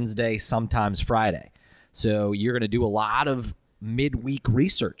on Wednesday, sometimes Friday. So you're going to do a lot of midweek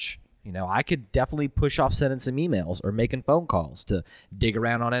research. I could definitely push off sending some emails or making phone calls to dig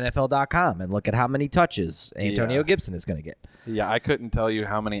around on NFL.com and look at how many touches Antonio Gibson is going to get. Yeah, I couldn't tell you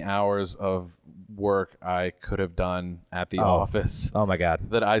how many hours of work I could have done at the office. Oh, my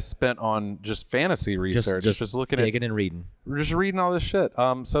God. That I spent on just fantasy research. Just looking at digging and reading. Just reading all this shit.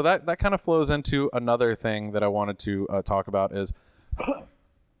 So that kind of flows into another thing that I wanted to talk about is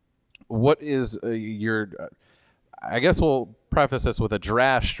what is your I guess we'll preface this with a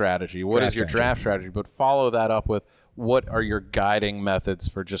draft strategy. What is your draft strategy? But follow that up with what are your guiding methods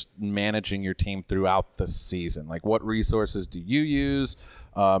for just managing your team throughout the season? Like, what resources do you use?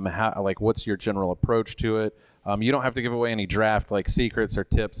 What's your general approach to it? You don't have to give away any draft secrets or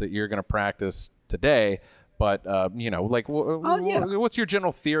tips that you're going to practice today. But what's your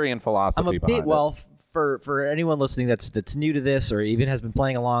general theory and philosophy behind it? For anyone listening that's new to this or even has been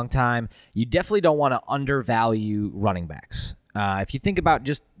playing a long time, you definitely don't want to undervalue running backs. If you think about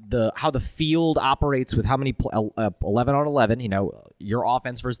just how the field operates with how many 11 on 11, your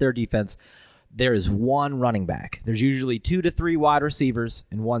offense versus their defense, there is one running back. There's usually 2 to 3 wide receivers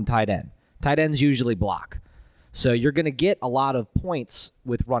and 1 tight end. Tight ends usually block. So you're going to get a lot of points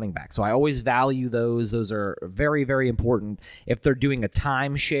with running back. So I always value those. Those are very, very important. If they're doing a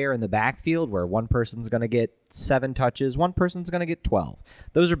timeshare in the backfield where one person's going to get 7 touches, one person's going to get 12.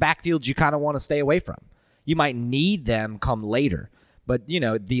 Those are backfields you kind of want to stay away from. You might need them come later. But,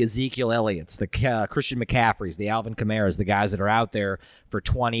 the Ezekiel Elliott's, the Christian McCaffreys, the Alvin Kamara's, the guys that are out there for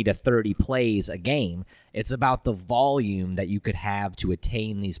 20 to 30 plays a game, it's about the volume that you could have to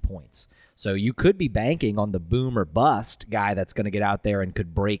attain these points. So you could be banking on the boom or bust guy that's going to get out there and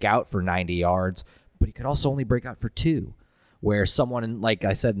could break out for 90 yards, but he could also only break out for 2. Where someone, like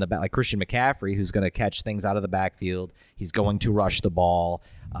I said in the back, like Christian McCaffrey, who's going to catch things out of the backfield, he's going to rush the ball,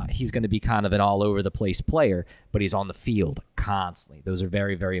 he's going to be kind of an all-over-the-place player, but he's on the field constantly. Those are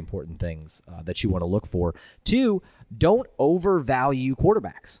very, very important things that you want to look for. 2, don't overvalue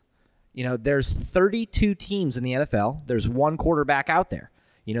quarterbacks. There's 32 teams in the NFL. There's 1 quarterback out there.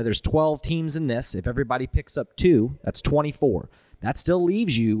 There's 12 teams in this. If everybody picks up 2, that's 24. That still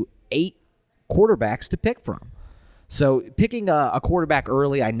leaves you 8 quarterbacks to pick from. So picking a quarterback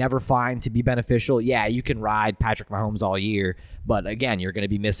early, I never find to be beneficial. Yeah, you can ride Patrick Mahomes all year, but again, you're going to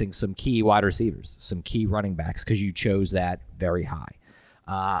be missing some key wide receivers, some key running backs because you chose that very high.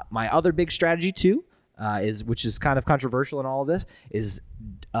 My other big strategy too, which is kind of controversial in all of this, is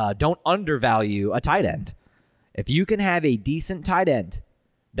don't undervalue a tight end. If you can have a decent tight end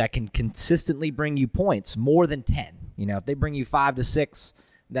that can consistently bring you points, more than 10, if they bring you 5 to 6,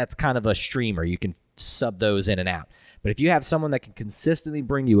 that's kind of a streamer. You can sub those in and out. But if you have someone that can consistently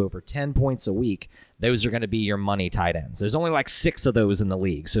bring you over 10 points a week, those are going to be your money tight ends. There's only 6 of those in the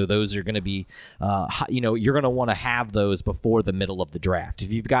league. So those are going to be, you're going to want to have those before the middle of the draft.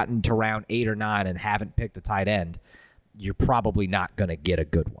 If you've gotten to round 8 or 9 and haven't picked a tight end, you're probably not going to get a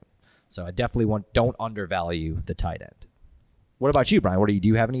good one. So I definitely don't undervalue the tight end. What about you, Brian? Do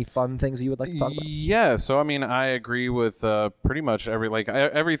you have any fun things you would like to talk about? Yeah, so I mean, I agree with pretty much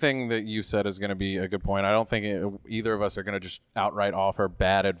everything that you said is going to be a good point. I don't think either of us are going to just outright offer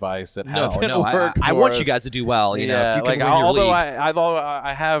bad advice that hasn't worked. I want you guys to do well. You know, if you can win your although league.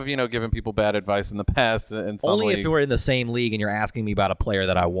 I have given people bad advice in the past in some only leagues. if we're in the same league and you're asking me about a player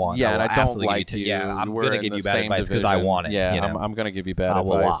that I want. Yeah, and I don't like you. Yeah, I'm going to give you bad advice because I want it. Yeah, you know? I'm going to give you bad I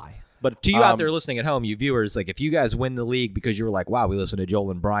will advice. lie. But to you out there listening at home, you viewers, like if you guys win the league because you were like, wow, we listen to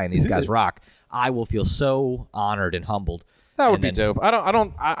Joel and Brian, these guys rock, I will feel so honored and humbled. That would be dope.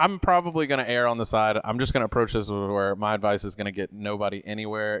 I'm probably going to err on the side. I'm just going to approach this where my advice is going to get nobody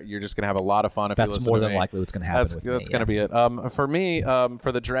anywhere. You're just going to have a lot of fun if you listen to me. That's more than likely what's going to happen with me. That's going to be it. For me,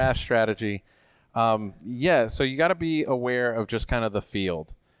 for the draft strategy, so you got to be aware of just kind of the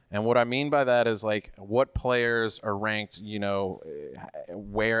field. And what I mean by that is like what players are ranked,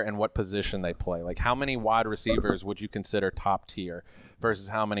 where and what position they play. Like how many wide receivers would you consider top tier versus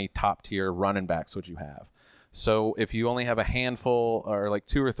how many top tier running backs would you have? So if you only have a handful or like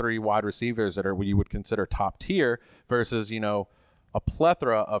 2 or 3 wide receivers that are what you would consider top tier versus, a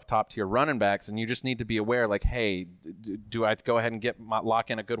plethora of top tier running backs, and you just need to be aware like, hey, do I go ahead and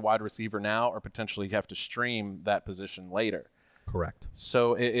lock in a good wide receiver now or potentially have to stream that position later? Correct.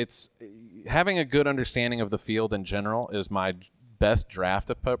 So it's having a good understanding of the field in general is my best draft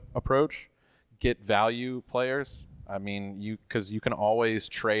approach. Get value players. I mean, because you can always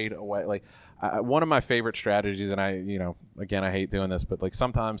trade away. Like one of my favorite strategies, and again, I hate doing this, but like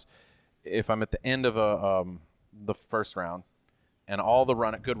sometimes if I'm at the end of the first round and all the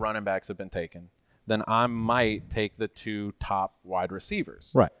good running backs have been taken, then I might take the 2 top wide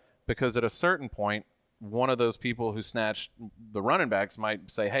receivers. Right. Because at a certain point, one of those people who snatched the running backs might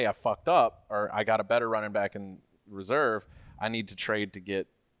say, hey, I fucked up, or I got a better running back in reserve. I need to trade to get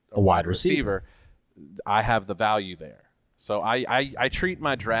a wide receiver. I have the value there. So I treat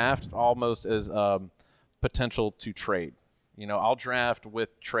my draft almost as potential to trade. I'll draft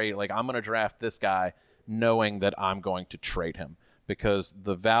with trade. Like I'm going to draft this guy knowing that I'm going to trade him because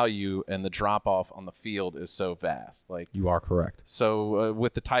the value and the drop off on the field is so vast. Like you are correct. So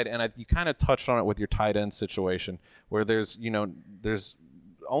with the tight end, you kind of touched on it with your tight end situation where there's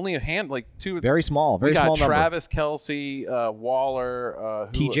only a hand, like 2. Very small number. Travis Kelce, Waller,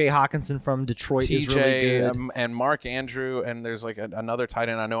 T.J. Hawkinson from Detroit is really good, and Mark Andrew, and there's like another tight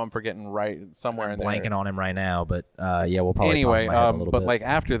end. I know I'm forgetting somewhere in there. Blanking on him right now, but we'll probably anyway. A little bit. Like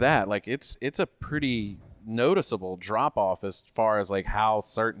after that, like it's a pretty noticeable drop off as far as like how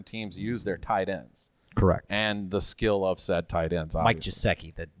certain teams use their tight ends. Correct. And the skill of said tight ends. Obviously.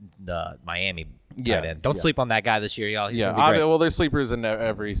 Mike Gesicki, the Miami tight end. Don't sleep on that guy this year, y'all. He's gonna be great. Well, there's sleepers in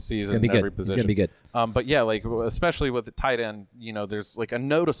every season, every position. He's gonna be good. But like especially with the tight end, there's like a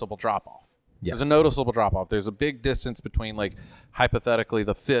noticeable drop off. Yes. There's a noticeable drop off. There's a big distance between like hypothetically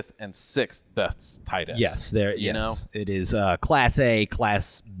the 5th and 6th best tight end. Yes, it is Class A,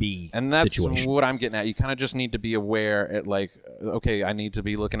 Class B, and that's situation. What I'm getting at. You kind of just need to be aware at like, okay, I need to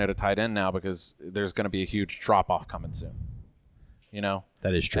be looking at a tight end now because there's going to be a huge drop off coming soon.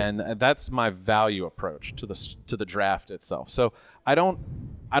 That is true, and that's my value approach to the draft itself. So I don't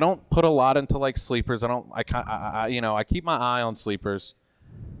put a lot into like sleepers. I keep my eye on sleepers.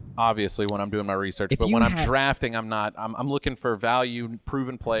 Obviously, when I'm doing my research, but when I'm drafting, I'm looking for value,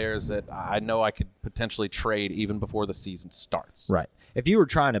 proven players that I know I could potentially trade even before the season starts. Right. If you were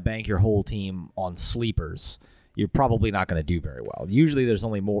trying to bank your whole team on sleepers, you're probably not going to do very well. Usually, there's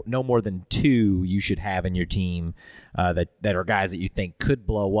only no more than 2 you should have in your team that are guys that you think could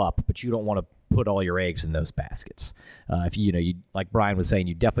blow up, but you don't want to put all your eggs in those baskets. If you like Brian was saying,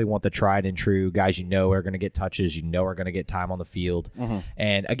 you definitely want the tried and true guys are going to get touches, are going to get time on the field. Mm-hmm.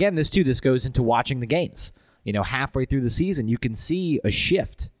 And again, this goes into watching the games. Halfway through the season, you can see a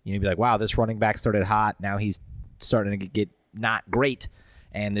shift. Be like, wow, this running back started hot. Now he's starting to get not great.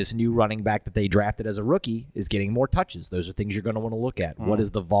 And this new running back that they drafted as a rookie is getting more touches. Those are things you're going to want to look at. What is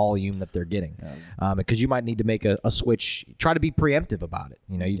the volume that they're getting? Because you might need to make a switch. Try to be preemptive about it.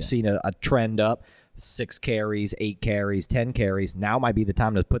 You've seen a trend up, 6 carries, 8 carries, 10 carries. Now might be the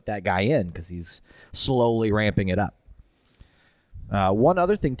time to put that guy in because he's slowly ramping it up. One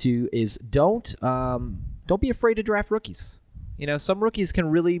other thing, too, is don't be afraid to draft rookies. Some rookies can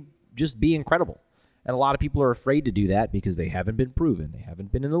really just be incredible. And a lot of people are afraid to do that because they haven't been proven. They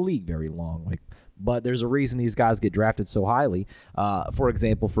haven't been in the league very long. But there's a reason these guys get drafted so highly. For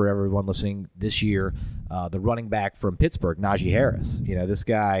example, for everyone listening this year, the running back from Pittsburgh, Najee Harris. This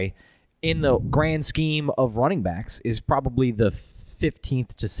guy, in the grand scheme of running backs, is probably the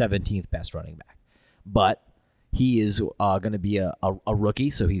 15th to 17th best running back. But He is going to be a rookie,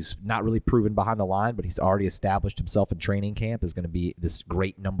 so he's not really proven behind the line, but he's already established himself in training camp is going to be this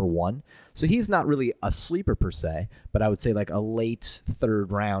great number one. So he's not really a sleeper per se, but I would say like a late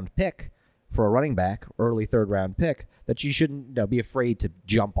third-round pick for a running back, early third-round pick, that you shouldn't be afraid to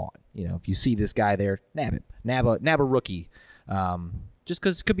jump on. If you see this guy there, nab him. Nab a rookie, just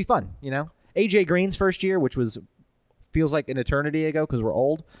because it could be fun, A.J. Green's first year, which feels like an eternity ago because we're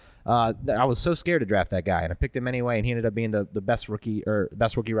old. I was so scared to draft that guy, and I picked him anyway, and he ended up being the best rookie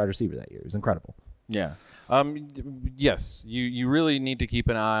wide receiver that year. It was incredible. Yeah. Yes, you really need to keep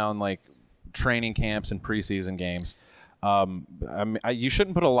an eye on like training camps and preseason games. You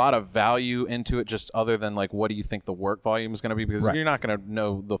shouldn't put a lot of value into it just other than like what do you think the work volume is going to be, because you're not going to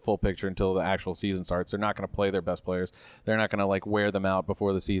know the full picture until the actual season starts. They're not going to play their best players. They're not going to like wear them out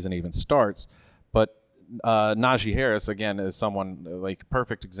before the season even starts. But Najee Harris, again, is someone like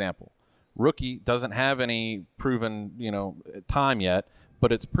perfect example. Rookie, doesn't have any proven, time yet,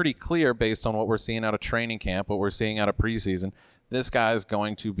 but it's pretty clear based on what we're seeing out of training camp, what we're seeing out of preseason, this guy is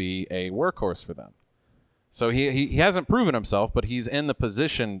going to be a workhorse for them. So he hasn't proven himself, but he's in the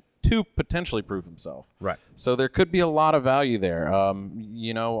position to potentially prove himself. Right. So there could be a lot of value there.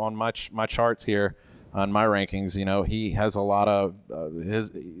 On my charts here, on my rankings, he has a lot of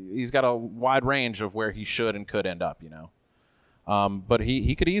he's got a wide range of where he should and could end up, but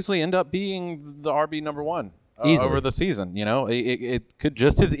he could easily end up being the RB number one over the season. It could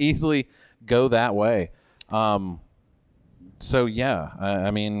just as easily go that way. So yeah,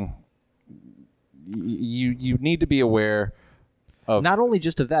 I mean, you need to be aware of not only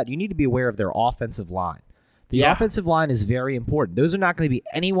just of that, you need to be aware of their offensive line. The offensive line is very important. Those are not going to be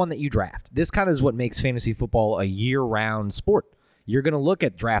anyone that you draft. This kind of is what makes fantasy football a year-round sport. You're going to look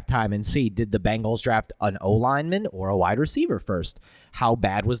at draft time and see, did the Bengals draft an O-lineman or a wide receiver first? How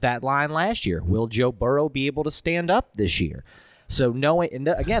bad was that line last year? Will Joe Burrow be able to stand up this year? So knowing, and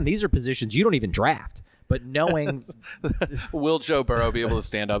again, these are positions you don't even draft, but knowing... Will Joe Burrow be able to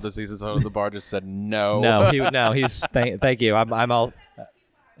stand up this season? So the bar just said no. No, he's... Thank you. I'm all...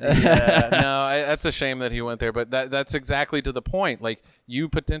 That's a shame that he went there, but that's exactly to the point. Like you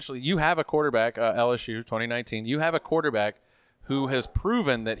have a quarterback, LSU 2019. You have a quarterback who has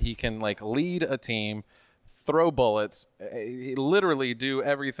proven that he can like lead a team, throw bullets, literally do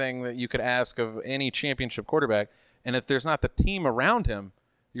everything that you could ask of any championship quarterback. And if there's not the team around him,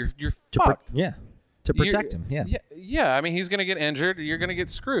 you're fucked. To protect him. Yeah. I mean, he's gonna get injured. You're gonna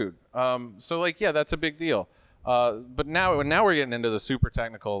get screwed. That's a big deal. But now we're getting into the super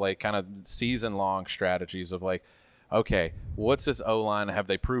technical, like kind of season-long strategies of like, okay, what's this O-line? Have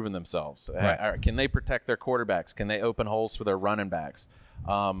they proven themselves? Right. Can they protect their quarterbacks? Can they open holes for their running backs?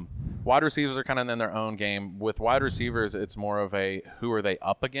 Wide receivers are kind of in their own game. With wide receivers, it's more of a who are they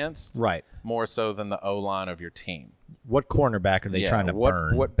up against? Right. More so than the O-line of your team. What cornerback are they trying to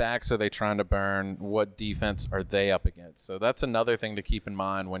burn? What backs are they trying to burn? What defense are they up against? So that's another thing to keep in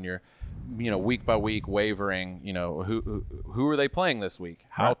mind when you're, week by week wavering. Who are they playing this week?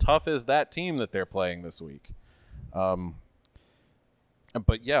 How tough is that team that they're playing this week? But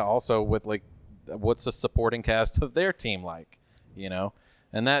yeah, also with like, what's the supporting cast of their team like?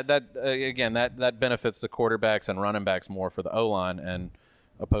 And that benefits the quarterbacks and running backs more for the O-line, and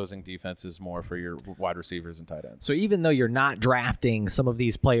opposing defenses more for your wide receivers and tight ends. So even though you're not drafting, some of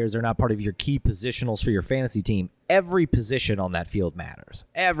these players are not part of your key positionals for your fantasy team, every position on that field matters.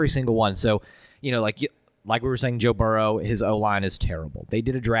 Every single one. So, like we were saying, Joe Burrow, his O-line is terrible. They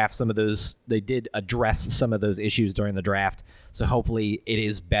did address some of those issues during the draft, so hopefully it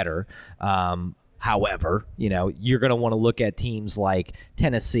is better. However, you're going to want to look at teams like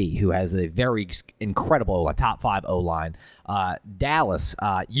Tennessee, who has a very incredible top 5 O-line. Dallas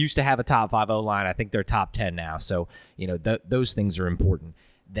used to have a top 5 O-line. I think they're top 10 now. So, those things are important.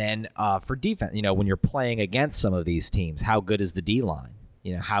 Then for defense, when you're playing against some of these teams, how good is the D-line?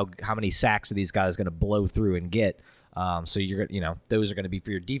 How many sacks are these guys going to blow through and get? So those are going to be for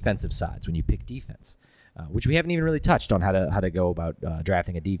your defensive sides when you pick defense. Which we haven't even really touched on how to go about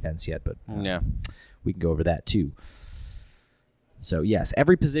drafting a defense yet, but we can go over that too. So yes,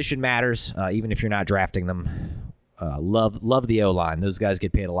 every position matters, even if you're not drafting them. Love the O-line. Those guys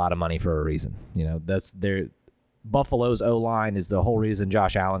get paid a lot of money for a reason. Buffalo's O-line is the whole reason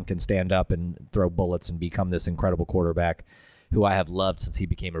Josh Allen can stand up and throw bullets and become this incredible quarterback, who I have loved since he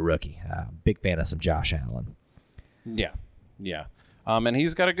became a rookie. Big fan of some Josh Allen. Yeah. And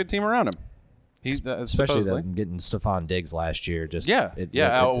he's got a good team around him. He's especially getting Stephon Diggs last year. Yes.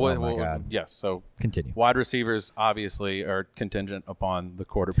 So continue. Wide receivers obviously are contingent upon the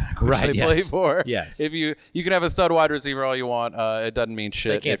quarterback which they play for. Yes. If you can have a stud wide receiver all you want, it doesn't mean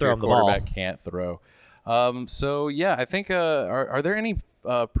shit they can't if throw your him the ball. Quarterback can't throw. So yeah, I think are there any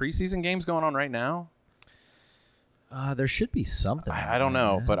preseason games going on right now? There should be something. I don't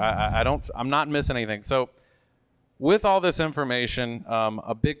know, but I'm not missing anything. So with all this information,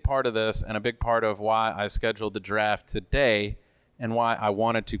 a big part of this and a big part of why I scheduled the draft today and why I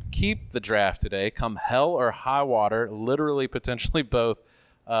wanted to keep the draft today, come hell or high water, literally, potentially both,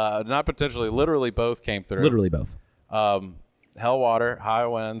 not potentially, literally both came through. Literally both. Hell, water, high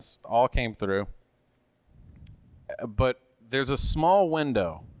winds, all came through. But there's a small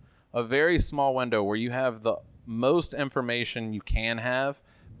window, a very small window where you have the most information you can have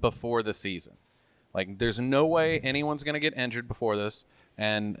before the season. Like, there's no way anyone's going to get injured before this,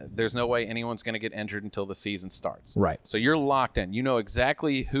 and there's no way anyone's going to get injured until the season starts. Right. So you're locked in. You know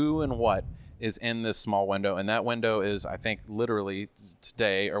exactly who and what is in this small window, and that window is, I think, literally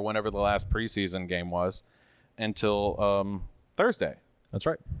today or whenever the last preseason game was until Thursday. That's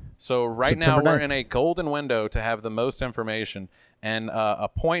right. So right September now we're 9th. in a golden window to have the most information, and a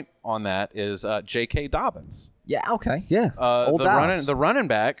point on that is J.K. Dobbins. Yeah. Okay. Yeah. The running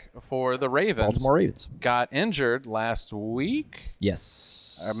back for the Ravens. Baltimore Ravens Got injured last week.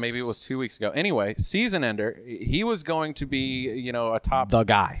 Yes. Or maybe it was 2 weeks ago. Anyway, season ender. He was going to be, a The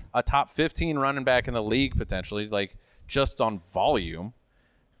guy. top 15 running back in the league potentially, like just on volume.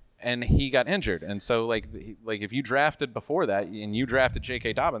 And he got injured, and so like if you drafted before that and you drafted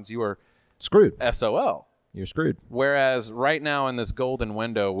J.K. Dobbins, you were Screwed. SOL. You're screwed. Whereas right now in this golden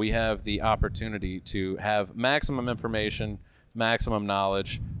window, we have the opportunity to have maximum information, maximum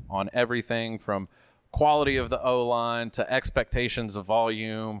knowledge on everything from quality of the O-line to expectations of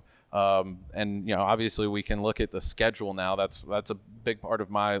volume. And obviously we can look at the schedule now. That's a big part of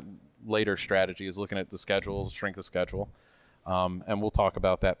my later strategy is looking at the schedule, strength of schedule. And we'll talk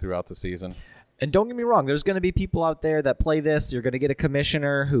about that throughout the season. And don't get me wrong, there's going to be people out there that play this. You're going to get a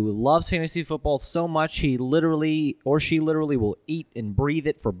commissioner who loves fantasy football so much he literally or she literally will eat and breathe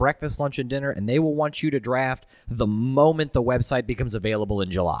it for breakfast, lunch, and dinner, and they will want you to draft the moment the website becomes available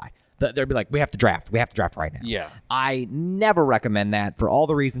in July. They'll be like, we have to draft. We have to draft right now. Yeah. I never recommend that for all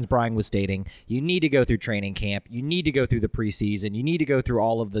the reasons Brian was stating. You need to go through training camp. You need to go through the preseason. You need to go through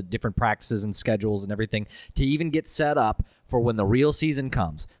all of the different practices and schedules and everything to even get set up for when the real season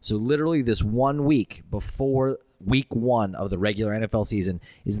comes. So literally this 1 week before week 1 of the regular NFL season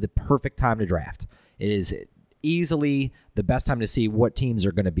is the perfect time to draft. It is easily the best time to see what teams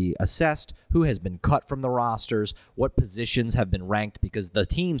are going to be assessed, who has been cut from the rosters, what positions have been ranked, because the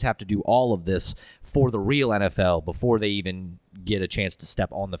teams have to do all of this for the real NFL before they even get a chance to step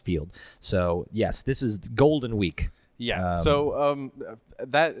on the field. So, yes, this is golden week. Yeah.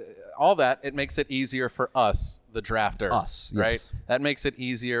 It makes it easier for us, the drafters. Us, right? yes. That makes it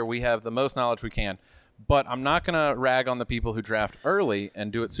easier. We have the most knowledge we can. But I'm not going to rag on the people who draft early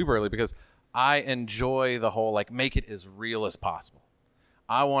and do it super early because I enjoy the whole, make it as real as possible.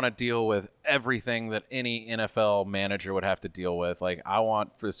 I want to deal with everything that any NFL manager would have to deal with.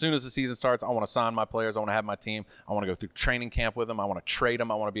 As soon as the season starts, I want to sign my players. I want to have my team. I want to go through training camp with them. I want to trade them.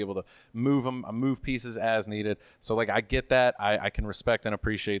 I want to be able to move them, move pieces as needed. So, I get that. I can respect and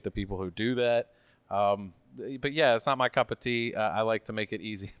appreciate the people who do that. But, yeah, it's not my cup of tea. I like to make it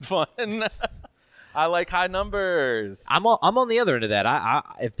easy and fun. I like high numbers. I'm on the other end of that. I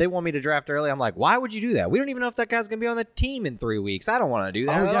if they want me to draft early, I'm like, why would you do that? We don't even know if that guy's gonna be on the team in 3 weeks. I don't want to do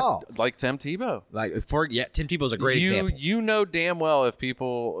that at all. Like Tim Tebow. Tim Tebow's a great example. You know damn well if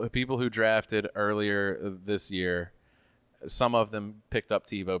people who drafted earlier this year, some of them picked up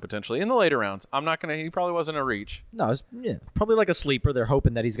Tebow potentially in the later rounds. He probably wasn't a reach. No, it's probably like a sleeper. They're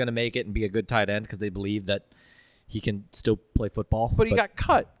hoping that he's gonna make it and be a good tight end because they believe that he can still play football. But he got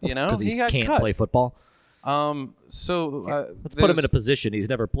cut, because he got can't cut. play football. Let's put him in a position he's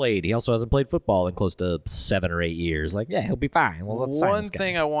never played. He also hasn't played football in close to 7 or 8 years. He'll be fine. Well, let's sign one this guy.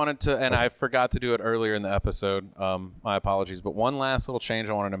 thing I wanted to, and I forgot to do it earlier in the episode. My apologies, but one last little change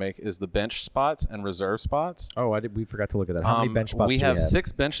I wanted to make is the bench spots and reserve spots. Oh, we forgot to look at that. How many bench spots we do have? we have?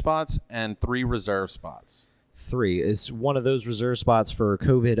 6 bench spots and 3 reserve spots. 3. Is one of those reserve spots for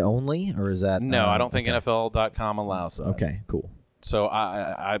COVID only, or is that? No, I don't think okay. NFL.com allows that. Okay, cool. So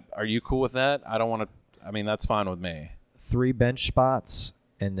I are you cool with that? I don't want to. I mean, that's fine with me. 3 bench spots,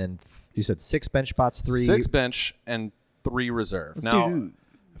 and then you said 6 bench spots. 3. 6 bench and 3 reserve.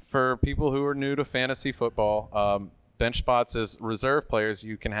 For people who are new to fantasy football, bench spots is reserve players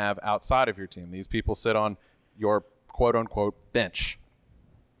you can have outside of your team. These people sit on your quote unquote bench.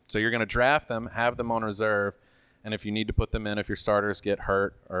 So you're going to draft them, have them on reserve, and if you need to put them in, if your starters get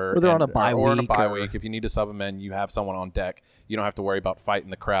hurt or they're on a bye week, if you need to sub them in, you have someone on deck. You don't have to worry about fighting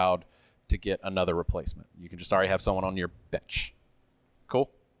the crowd to get another replacement. You can just already have someone on your bench. Cool.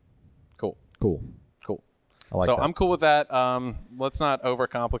 I like so that. I'm cool with that. Let's not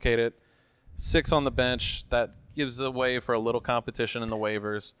overcomplicate it. 6 on the bench. That gives a way for a little competition in the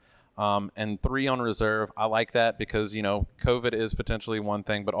waivers. And 3 on reserve. I like that because, COVID is potentially one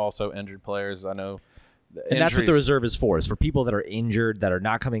thing, but also injured players. I know. And that's what the reserve is for people that are injured, that are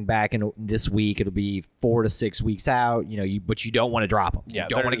not coming back in this week. It'll be 4 to 6 weeks out, but you don't want to drop them. Yeah, you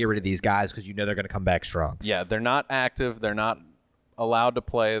don't want to get rid of these guys because they're going to come back strong. Yeah, they're not active. They're not allowed to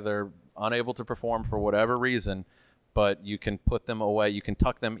play. They're unable to perform for whatever reason, but you can put them away. You can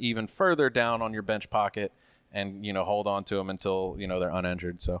tuck them even further down on your bench pocket and, hold on to them until, they're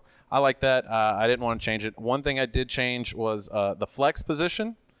uninjured. So I like that. I didn't want to change it. One thing I did change was the flex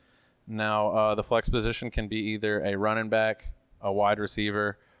position. Now, the flex position can be either a running back, a wide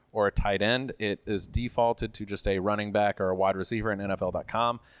receiver, or a tight end. It is defaulted to just a running back or a wide receiver in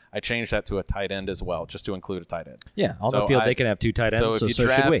NFL.com. I changed that to a tight end as well, just to include a tight end. Yeah, on the field they can have 2 tight ends, so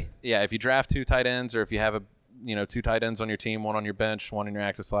should we. Yeah, if you draft 2 tight ends, or if you have 2 tight ends on your team, 1 on your bench, 1 in your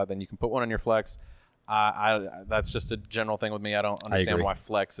active slot, then you can put 1 on your flex. That's just a general thing with me. I don't understand why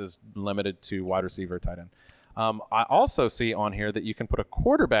flex is limited to wide receiver or tight end. I also see on here that you can put a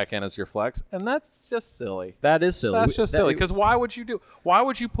quarterback in as your flex, and that's just silly. That is silly. That's just silly because why would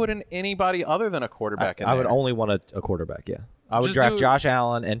you put in anybody other than a quarterback in there? I would only want a quarterback, yeah. I would draft Josh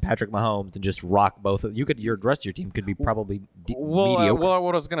Allen and Patrick Mahomes and just rock both. Your rest of your team could be probably mediocre. Well,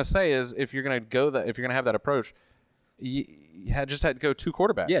 what I was going to say is if you're going to have that approach, you just had to go 2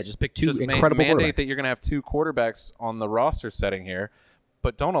 quarterbacks. Yeah, just pick 2 incredible mandate quarterbacks. that you're going to have 2 quarterbacks on the roster setting here.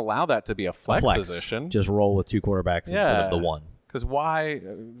 But don't allow that to be a flex position. Just roll with 2 quarterbacks instead of the 1. Because why?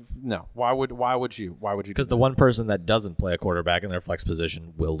 No. Why would you? Because the one person that doesn't play a quarterback in their flex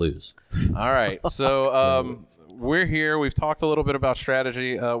position will lose. All right. So we're here. We've talked a little bit about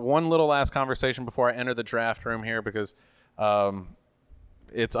strategy. One little last conversation before I enter the draft room here because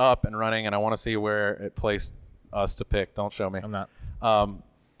it's up and running, and I want to see where it placed us to pick. Don't show me. I'm not.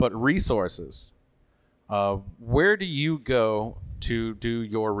 But resources. Where do you go to do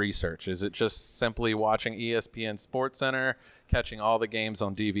your research? Is it just simply watching ESPN SportsCenter, catching all the games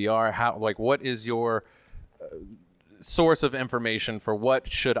on DVR? What is your source of information for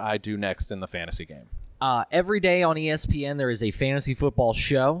what should I do next in the fantasy game? Every day on ESPN, there is a fantasy football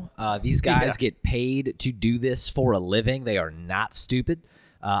show. These guys get paid to do this for a living. They are not stupid.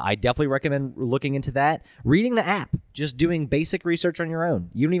 I definitely recommend looking into that. Reading the app, just doing basic research on your own.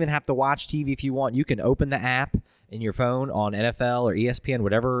 You don't even have to watch TV if you want. You can open the app in your phone on NFL or ESPN,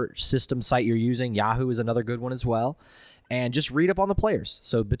 whatever system site you're using. Yahoo is another good one as well. And just read up on the players.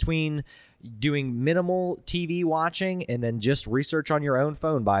 So between doing minimal TV watching and then just research on your own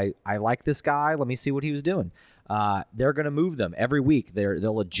phone by, I like this guy, let me see what he was doing. They're going to move them every week.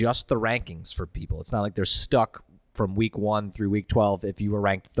 They'll adjust the rankings for people. It's not like they're stuck from week 1 through week 12. If you were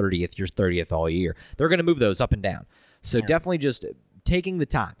ranked 30th, you're 30th all year. They're going to move those up and down. So definitely just taking the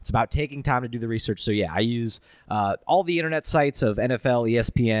time. It's about taking time to do the research. So yeah, I use all the internet sites of NFL,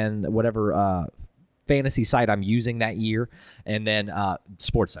 ESPN, whatever fantasy site I'm using that year, and then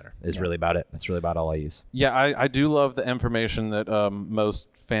SportsCenter is really about it. That's really about all I use. Yeah, I do love the information that most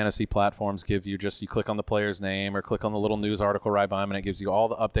fantasy platforms give you. Just you click on the player's name or click on the little news article right by them, and it gives you all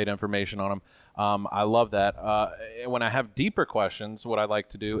the update information on them. I love that. When I have deeper questions, what I like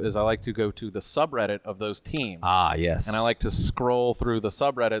to do is I like to go to the subreddit of those teams. Ah, yes. And I like to scroll through the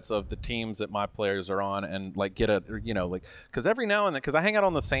subreddits of the teams that my players are on and get because every now and then, because I hang out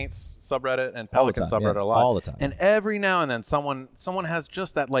on the Saints subreddit and Pelican subreddit a lot. All the time. And every now and then someone has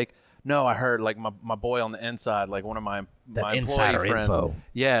just that no, I heard my boy on the inside, one of my insider employee friends. info.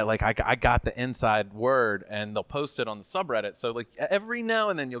 Yeah, I got the inside word, and they'll post it on the subreddit. So every now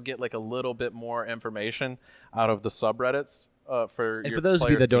and then you'll get a little bit more information out of the subreddits for. And for those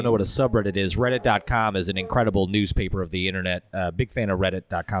of you that don't know what a subreddit is, Reddit.com is an incredible newspaper of the internet. Big fan of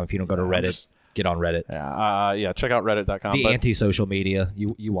Reddit.com. If you don't go to Reddit, get on Reddit. Yeah, check out Reddit.com. The anti-social media,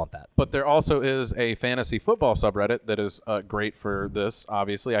 you want that. But there also is a fantasy football subreddit that is great for this.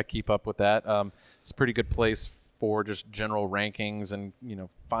 Obviously, I keep up with that. It's a pretty good place for just general rankings and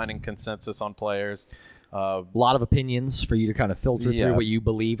finding consensus on players. A lot of opinions for you to kind of filter through what you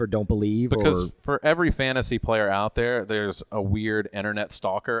believe or don't believe. Because for every fantasy player out there, there's a weird internet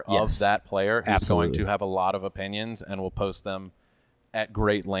stalker of that player who's going to have a lot of opinions and will post them at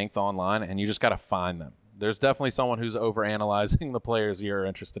great length online, and you just got to find them. There's definitely someone who's overanalyzing the players you're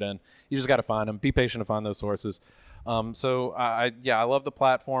interested in. You just got to find them. Be patient to find those sources. So I love the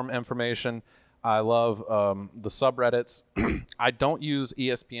platform information. I love the subreddits. I don't use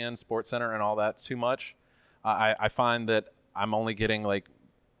ESPN, SportsCenter, and all that too much. I find that I'm only getting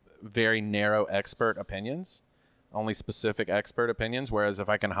very narrow expert opinions. only specific expert opinions. Whereas if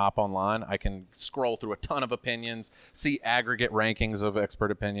I can hop online, I can scroll through a ton of opinions, see aggregate rankings of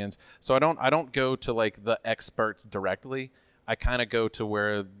expert opinions. So I don't go to like the experts directly. I kind of go to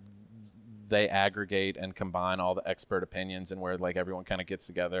where they aggregate and combine all the expert opinions, and where like everyone kind of gets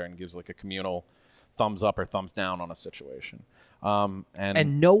together and gives like a communal thumbs up or thumbs down on a situation.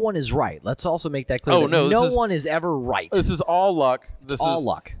 And no one is right. Let's also make that clear. Oh, no, no one is ever right. This is all luck. This is all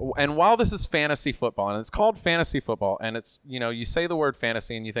luck. And while this is fantasy football, and it's called fantasy football, and it's, you say the word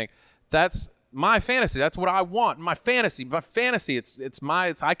fantasy and you think, that's my fantasy. That's what I want. My fantasy.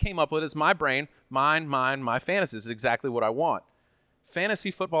 I came up with it. It's my brain. Mine, my fantasy. This is exactly what I want.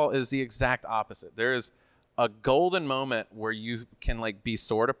 Fantasy football is the exact opposite. There is a golden moment where you can like be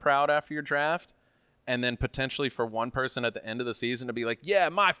sort of proud after your draft, and then potentially for one person at the end of the season to be like, yeah,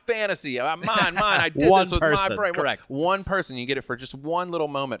 my fantasy, mine, I did this with my brain. Correct. One person, you get it for just one little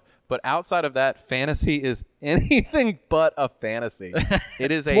moment. But outside of that, fantasy is anything but a fantasy.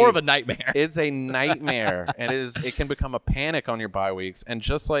 It is more of a nightmare. It's a nightmare, and it can become a panic on your bye weeks. And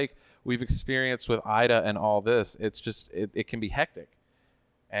just like we've experienced with Ida and all this, it's just it can be hectic.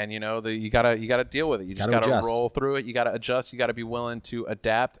 And you gotta deal with it. You just gotta roll through it. You gotta adjust. You gotta be willing to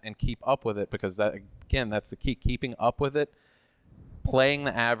adapt and keep up with it, because that's the key. Keeping up with it, playing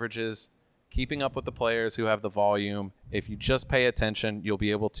the averages, keeping up with the players who have the volume. If you just pay attention, you'll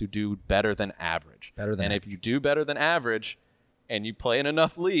be able to do better than average. If you do better than average, and you play in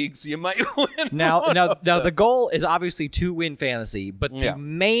enough leagues, you might win. Now, the goal is obviously to win fantasy, but the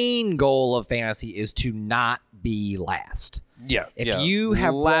main goal of fantasy is to not be last. Yeah. If you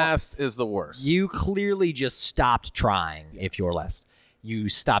have last is the worst. You clearly just stopped trying if you're last. You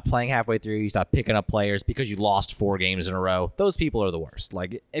stopped playing halfway through. You stopped picking up players because you lost 4 games in a row. Those people are the worst.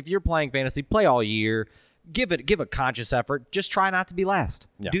 Like, if you're playing fantasy, play all year. Give a conscious effort. Just try not to be last.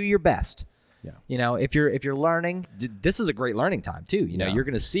 Yeah. Do your best. Yeah. If you're learning, this is a great learning time too. You're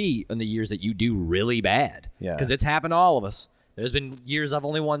going to see in the years that you do really bad. Yeah. Because it's happened to all of us. There's been years I've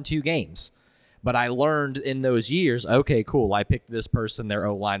only won 2 games. But I learned in those years, okay, cool, I picked this person, their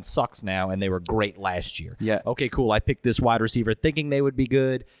O-line sucks now, and they were great last year. Yeah. Okay, cool, I picked this wide receiver thinking they would be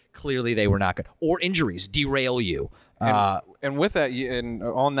good. Clearly they were not good. Or injuries derail you. And with that, and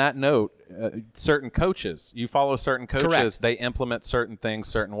on that note, certain coaches, you follow certain coaches, Correct. They implement certain things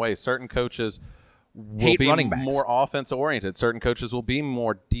certain ways. Certain coaches will Hate be running backs. more offensive oriented. Certain coaches will be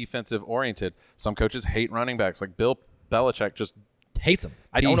more defensive oriented. Some coaches hate running backs. Like Bill Belichick just hates him.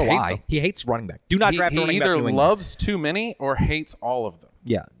 I don't know why. He hates running back. Do not draft a running back. He either loves too many or hates all of them.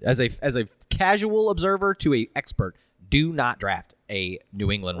 Yeah, as a casual observer to a expert, do not draft a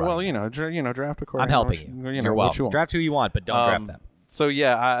New England running back. Draft according. I'm helping you. You're welcome. Draft who you want, but don't draft them. So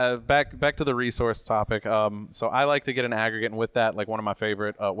yeah, back to the resource topic. So I like to get an aggregate, and with that, like one of my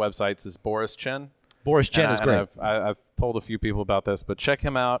favorite websites is Boris Chen. Boris Chen is great. I've told a few people about this, but check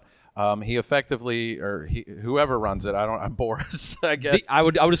him out. He effectively, whoever runs it, I'm Boris, I guess. I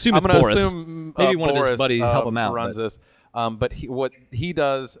would assume it's Boris. Maybe one of his buddies help him out. Runs this. But what he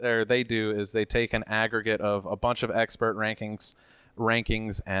does, or they do, is they take an aggregate of a bunch of expert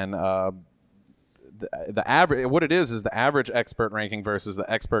rankings, and the average. What it is the average expert ranking versus the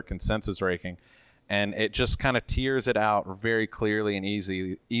expert consensus ranking, and it just kind of tiers it out very clearly and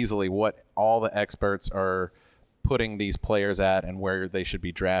easily what all the experts are putting these players at and where they should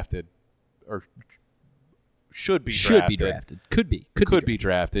be drafted, or should be drafted. Could be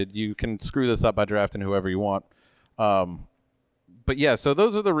drafted. You can screw this up by drafting whoever you want. But yeah, so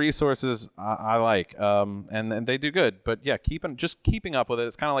those are the resources I like, and they do good. But yeah, keeping up with it.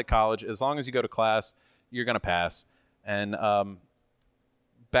 It's kind of like college. As long as you go to class, you're gonna pass. And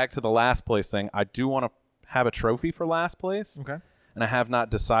back to the last place thing, I do want to have a trophy for last place. Okay. And I have not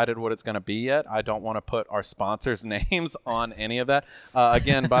decided what it's going to be yet. I don't want to put our sponsors' names on any of that.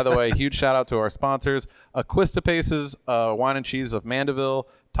 Again, by the way, huge shout out to our sponsors: Aquistapaces, Wine and Cheese of Mandeville,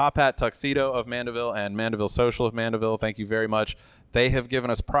 Top Hat Tuxedo of Mandeville, and Mandeville Social of Mandeville. Thank you very much. They have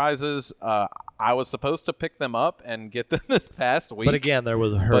given us prizes. I was supposed to pick them up and get them this past week. But again, there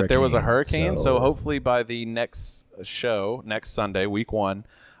was a hurricane. So hopefully by the next show, next Sunday, week 1,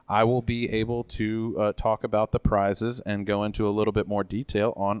 I will be able to talk about the prizes and go into a little bit more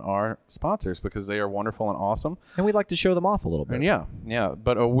detail on our sponsors, because they are wonderful and awesome. And we'd like to show them off a little bit. And yeah.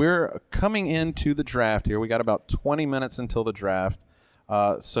 But we're coming into the draft here. We got about 20 minutes until the draft.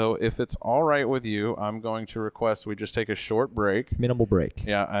 So if it's all right with you, I'm going to request we just take a short break. Minimal break.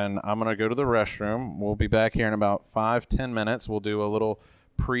 Yeah, and I'm going to go to the restroom. We'll be back here in about 5-10 minutes. We'll do a little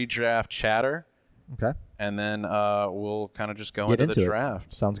pre-draft chatter. Okay. And then we'll kind of just go into the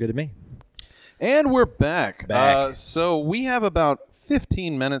draft. Sounds good to me. And we're back. So we have about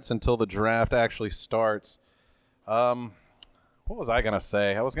 15 minutes until the draft actually starts. What was I gonna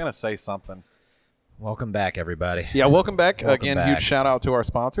say? I was gonna say something. Welcome back, everybody. Yeah, welcome back. Welcome Again, back. huge shout out to our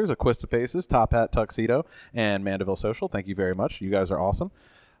sponsors, Aquista Paces, Top Hat Tuxedo, and Mandeville Social. Thank you very much. You guys are awesome.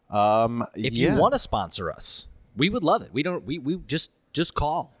 If you want to sponsor us, we would love it. We just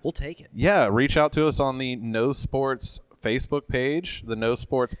call. We'll take it. Yeah, reach out to us on the No Sports Facebook page, the No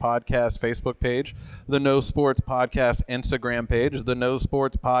Sports Podcast Facebook page, the No Sports Podcast Instagram page, the No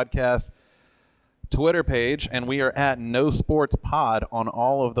Sports Podcast Twitter page, and we are at No Sports Pod on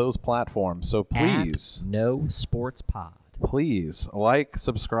all of those platforms. So please, At No Sports Pod. please like,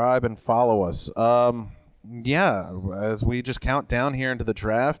 subscribe, and follow us. Yeah, as we just count down here into the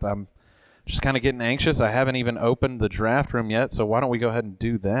draft, I'm just kind of getting anxious. I haven't even opened the draft room yet, so why don't we go ahead and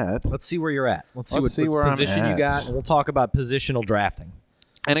do that? Let's see where you're at. Let's Let's see what where I'm position you at. got, and we'll talk about positional drafting.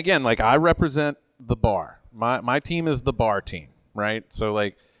 And again, like I represent the bar. My team is the bar team, right? So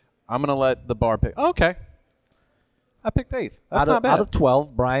like I'm gonna let the bar pick. Okay, I picked 8th. That's not bad. Out of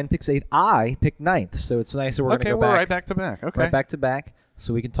 12, Brian picks 8. I picked 9th, so it's nice that we're Okay, going to go we're back, right back to back. Okay, right back to back,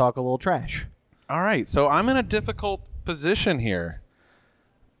 so we can talk a little trash. All right, so I'm in a difficult position here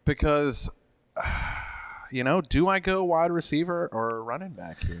because, do I go wide receiver or running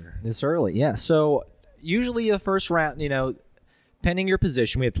back here? This early, yeah. So usually the first round, depending your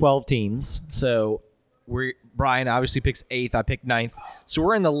position, we have 12 teams. So Brian obviously picks 8th. I picked 9th. So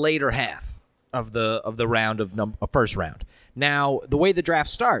we're in the later half of the round of first round. Now the way the draft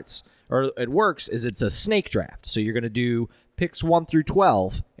starts or it works is it's a snake draft. So you're going to do picks 1 through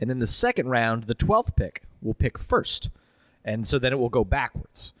 12, and then the second round, the 12th pick will pick first, and so then it will go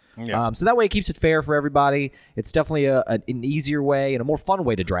backwards. Yeah. So that way it keeps it fair for everybody. It's definitely an easier way and a more fun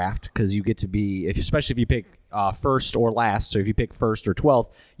way to draft because you get to be, especially if you pick first or last. So if you pick first or 12th,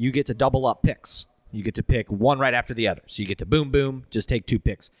 you get to double up picks. You get to pick one right after the other. So you get to boom, boom, just take 2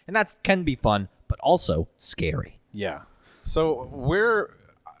 picks. And that can be fun, but also scary. Yeah. So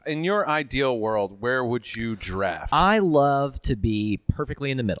in your ideal world, where would you draft? I love to be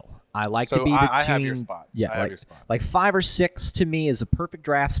perfectly in the middle. I like So to be between. I have your spot. Yeah, I have your spot. like 5 or 6 to me is a perfect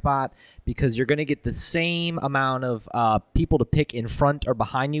draft spot because you're going to get the same amount of people to pick in front or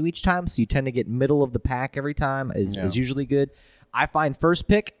behind you each time. So you tend to get middle of the pack every time is usually good. I find first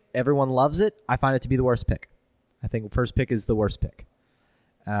pick, everyone loves it. I find it to be the worst pick. I think first pick is the worst pick.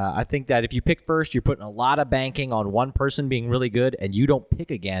 I think that if you pick first, you're putting a lot of banking on one person being really good, and you don't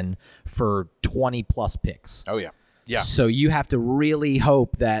pick again for 20-plus picks. Oh, yeah. Yeah. So you have to really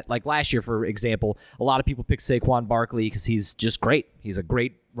hope that, like last year, for example, a lot of people picked Saquon Barkley because he's just great. He's a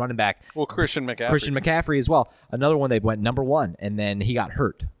great running back. Well, Christian McCaffrey. Christian McCaffrey as well. Another one, they went number 1, and then he got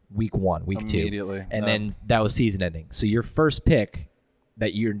hurt week 1, week 2. Immediately. And then that was season ending. So your first pick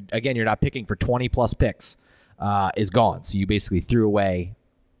that you're not picking for 20-plus picks is gone. So you basically threw away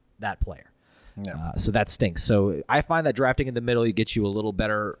that player. Yeah. So that stinks. So I find that drafting in the middle gets you a little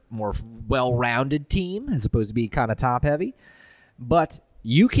better, more well-rounded team as opposed to being kind of top-heavy. But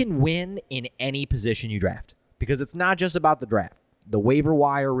you can win in any position you draft because it's not just about the draft. The waiver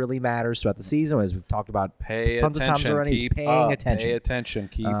wire really matters throughout the season, as we've talked about tons of times already. Is paying attention. Pay attention.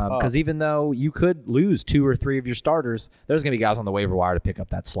 Keep up. Because even though you could lose 2 or 3 of your starters, there's going to be guys on the waiver wire to pick up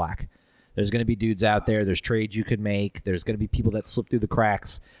that slack. There's going to be dudes out there. There's trades you could make. There's going to be people that slip through the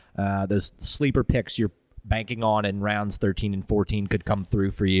cracks. Those sleeper picks you're banking on in rounds 13 and 14 could come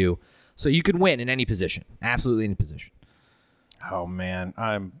through for you. So you can win in any position, absolutely any position. Oh, man.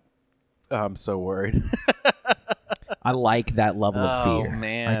 I'm so worried. I like that level of fear.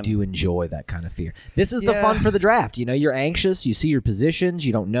 Man. I do enjoy that kind of fear. This is the fun for the draft. You're anxious. You see your positions.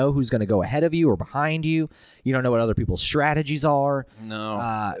 You don't know who's going to go ahead of you or behind you. You don't know what other people's strategies are.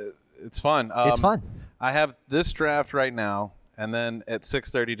 No. It's fun. It's fun. I have this draft right now, and then at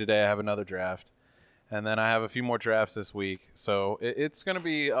 6:30 today I have another draft, and then I have a few more drafts this week. So it's going to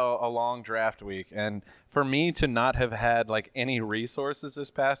be a long draft week, and for me to not have had like any resources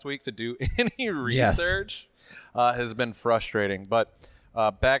this past week to do any research has been frustrating. But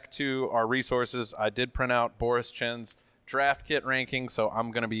back to our resources, I did print out Boris Chen's draft kit ranking, so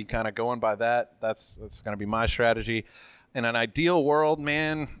I'm going to be kind of going by that. That's going to be my strategy. In an ideal world,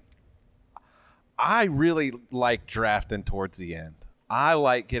 man, I really like drafting towards the end. I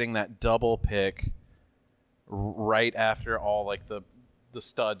like getting that double pick right after all like the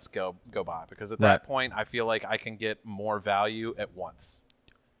studs go by, because at that point I feel like I can get more value at once.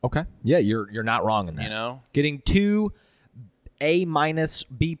 Okay. Yeah, you're not wrong in that. Getting 2 A-,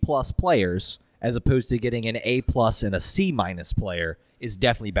 B+ players as opposed to getting an A+ and a C- player is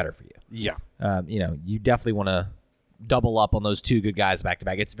definitely better for you. Yeah. You definitely want to double up on those 2 good guys back to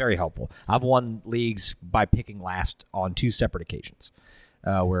back. It's very helpful. I've won leagues by picking last on 2 separate occasions,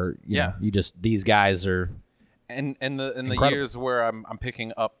 where you know, these guys are. And in the Incredible. years where I'm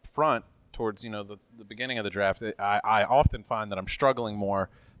picking up front towards the beginning of the draft, I often find that I'm struggling more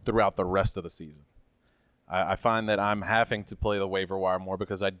throughout the rest of the season. I find that I'm having to play the waiver wire more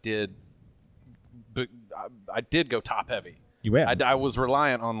because I did go top heavy. You will. I was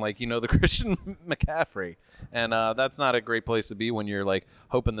reliant on the Christian McCaffrey, and that's not a great place to be when you're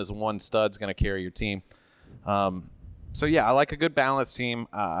hoping this one stud's going to carry your team. So yeah, I like a good balanced team.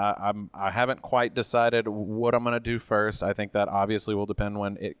 I haven't quite decided what I'm going to do first. I think that obviously will depend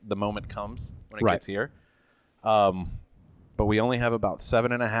when the moment comes when it gets here. But we only have about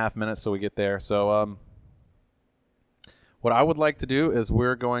 7.5 minutes till we get there. So what I would like to do is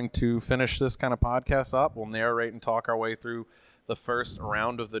we're going to finish this kind of podcast up. We'll narrate and talk our way through the first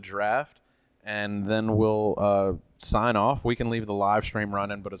round of the draft, and then we'll sign off. We can leave the live stream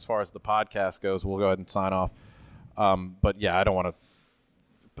running, but as far as the podcast goes, we'll go ahead and sign off. But yeah, I don't want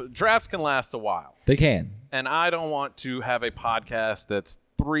to. Drafts can last a while. They can. And I don't want to have a podcast that's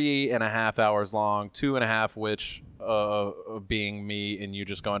 3.5 hours long, 2.5 which being me and you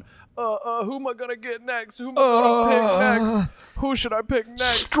just going, who am I gonna get next? Who am I gonna pick next? Who should I pick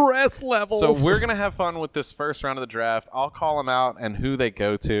next? Stress levels. So we're gonna have fun with this first round of the draft. I'll call them out and who they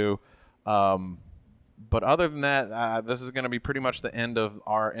go to. But other than that, this is gonna be pretty much the end of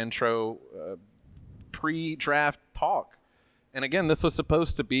our intro pre-draft talk. And again, this was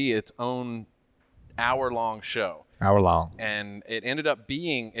supposed to be its own hour-long show. Hour-long. And it ended up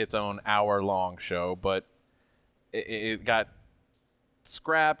being its own hour-long show, but it got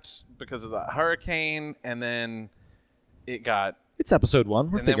scrapped because of the hurricane, and then It's episode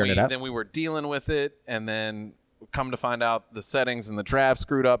 1. We're figuring it out. Then we were dealing with it, and then come to find out the settings in the draft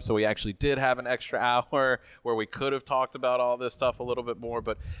screwed up, so we actually did have an extra hour where we could have talked about all this stuff a little bit more.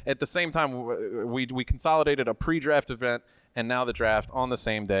 But at the same time, we consolidated a pre-draft event and now the draft on the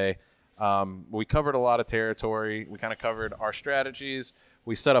same day. We covered a lot of territory. We kind of covered our strategies.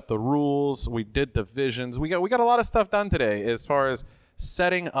 We set up the rules. We did divisions. We got a lot of stuff done today as far as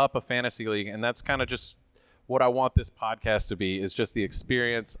setting up a fantasy league, and that's kind of just what I want this podcast to be, is just the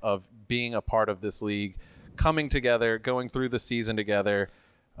experience of being a part of this league, coming together, going through the season together,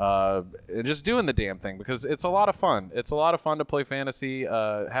 and just doing the damn thing, because it's a lot of fun. It's a lot of fun to play fantasy.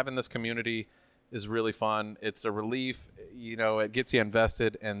 Having this community is really fun. It's a relief. It gets you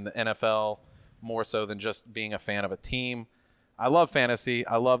invested in the NFL more so than just being a fan of a team. I love fantasy.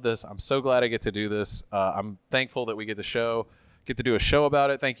 I love this. I'm so glad I get to do this. I'm thankful that we get to do a show about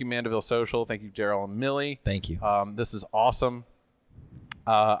it. Thank you, Mandeville Social. Thank you, Daryl and Millie. Thank you. This is awesome.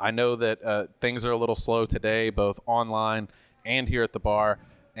 I know that things are a little slow today, both online and here at the bar,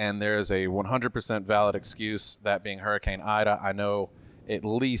 and there is a 100% valid excuse, that being Hurricane Ida. I know at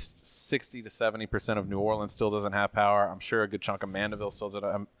least 60 to 70% of New Orleans still doesn't have power. I'm sure a good chunk of Mandeville still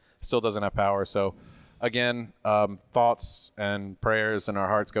doesn't have power. So, again, thoughts and prayers and our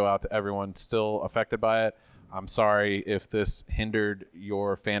hearts go out to everyone still affected by it. I'm sorry if this hindered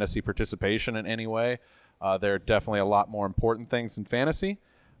your fantasy participation in any way. There are definitely a lot more important things in fantasy,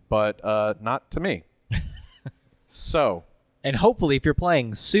 but not to me. So, and hopefully, if you're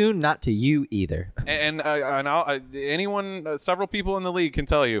playing soon, not to you either. And several people in the league can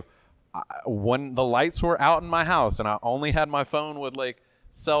tell you, when the lights were out in my house and I only had my phone with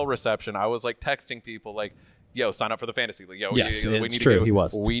cell reception, I was texting people yo, sign up for the fantasy league. Yo, yes, it's true. He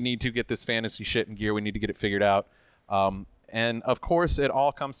was. We need to get this fantasy shit in gear. We need to get it figured out. And of course, it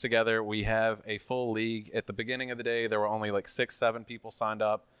all comes together. We have a full league. At the beginning of the day, there were only 6-7 people signed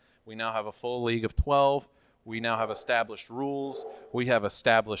up. We now have a full league of 12. We now have established rules. We have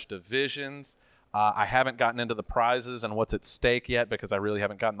established divisions. I haven't gotten into the prizes and what's at stake yet, because I really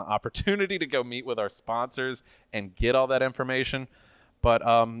haven't gotten the opportunity to go meet with our sponsors and get all that information. But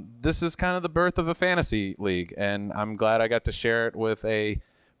this is kind of the birth of a fantasy league, and I'm glad I got to share it with a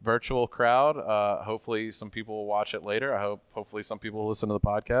virtual crowd. Hopefully some people will watch it later. Hopefully some people will listen to the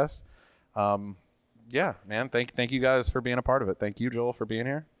podcast. Yeah, man, thank you guys for being a part of it. Thank you, Joel, for being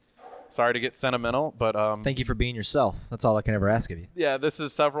here. Sorry to get sentimental, but thank you for being yourself. That's all I can ever ask of you. Yeah, this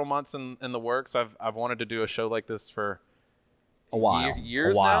is several months in the works. I've wanted to do a show like this for a while,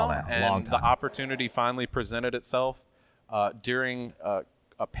 years now, and long time. The opportunity finally presented itself during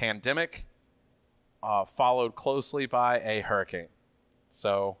a pandemic, followed closely by a hurricane.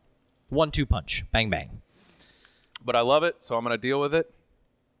 So 1-2 punch, bang bang. But I love it, so I'm going to deal with it.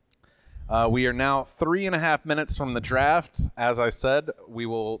 We are now 3.5 minutes from the draft. As I said, we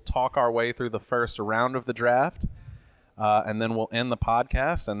will talk our way through the first round of the draft, and then we'll end the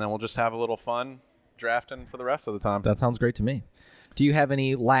podcast, and then we'll just have a little fun drafting for the rest of the time. That sounds great to me. Do you have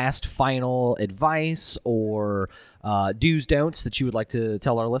any last final advice or do's, don'ts that you would like to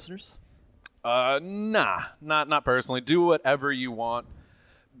tell our listeners? Nah, not personally. Do whatever you want.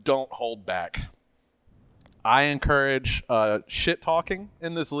 Don't hold back. I encourage shit talking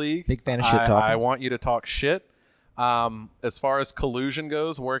in this league. Big fan of shit talking. I want you to talk shit. As far as collusion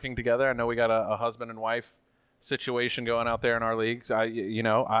goes, working together, I know we got a husband and wife situation going out there in our leagues.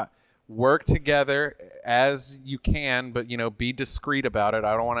 I work together as you can, but be discreet about it.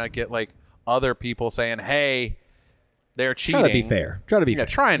 I don't want to get like other people saying, "Hey, they're cheating." Try to be fair.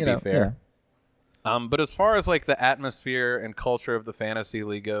 Try and be fair. But as far as like the atmosphere and culture of the fantasy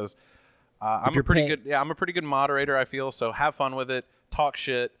league goes, I'm a pretty good moderator, I feel. So have fun with it. Talk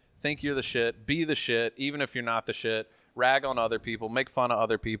shit. Think you're the shit. Be the shit, even if you're not the shit. Rag on other people. Make fun of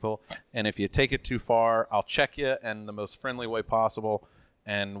other people. And if you take it too far, I'll check you in the most friendly way possible,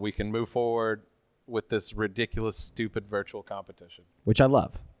 and we can move forward with this ridiculous, stupid virtual competition. Which I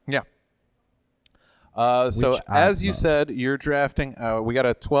love. Yeah. So as you said, you're drafting. We got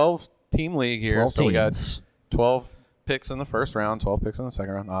a 12-team league here. 12 so we got teams. 12 picks in the first round, 12 picks in the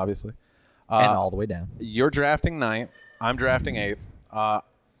second round, obviously. And all the way down. You're drafting 9th. I'm drafting 8th.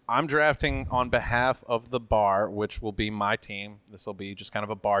 I'm drafting on behalf of the bar, which will be my team. This will be just kind of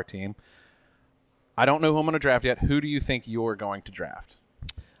a bar team. I don't know who I'm going to draft yet. Who do you think you're going to draft?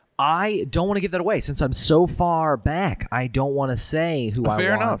 I don't want to give that away since I'm so far back. I don't want to say who I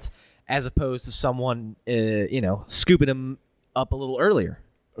Fair want, enough. as opposed to someone, scooping him up a little earlier.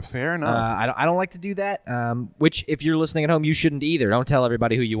 Fair enough. I don't like to do that. Which, if you're listening at home, you shouldn't either. Don't tell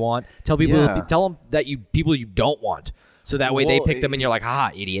everybody who you want. Tell people. Yeah. Tell them that people you don't want. So that way they pick them, and you're like,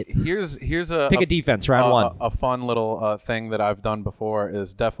 "Haha, idiot." Here's a Pick a defense round one. A fun little thing that I've done before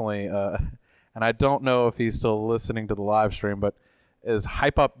is definitely, and I don't know if he's still listening to the live stream, but is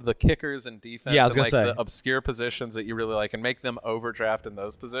hype up the kickers and defense. Yeah, I was and gonna say. the obscure positions that you really like and make them overdraft in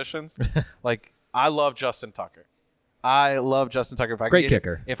those positions. Like I love Justin Tucker. If I Great can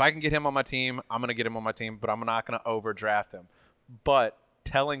kicker. If I can get him on my team, I'm gonna get him on my team, but I'm not gonna overdraft him. But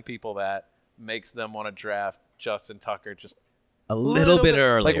telling people that makes them want to draft Justin Tucker just a little bit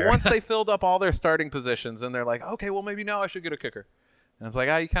earlier. Like once they filled up all their starting positions, and they're like, okay, well maybe now I should get a kicker. And it's like,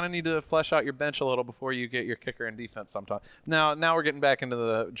 you kind of need to flesh out your bench a little before you get your kicker and defense sometime. Now we're getting back into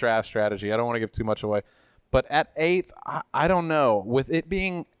the draft strategy. I don't want to give too much away. But at 8th, I don't know. With it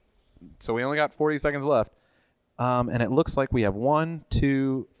being, so we only got 40 seconds left. And it looks like we have 1,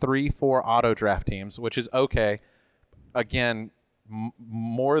 2, 3, 4 auto draft teams, which is okay. Again,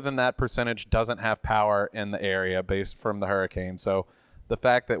 more than that percentage doesn't have power in the area based from the Hurricane. So the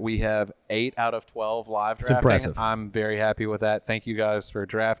fact that we have 8 out of 12 live drafting, impressive. I'm very happy with that. Thank you guys for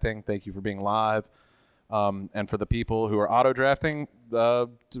drafting. Thank you for being live. And for the people who are auto drafting,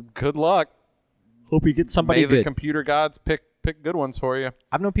 good luck. Hope you get somebody May the good. computer gods pick good ones for you.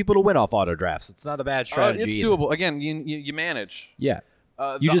 I've known people to win off auto drafts. It's not a bad strategy. It's either. doable. Again, you manage. Yeah.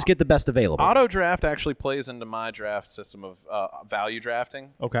 You just get the best available. Auto draft actually plays into my draft system of value drafting.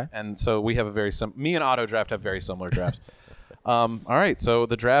 Okay. And so we have a very me and auto draft have very similar drafts. All right, so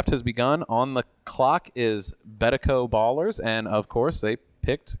the draft has begun. On the clock is Betico Ballers, and of course they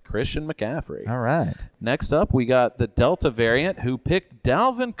picked Christian McCaffrey. All right. Next up, we got the Delta variant, who picked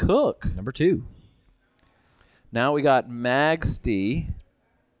Dalvin Cook. Number 2. Now we got Magsty.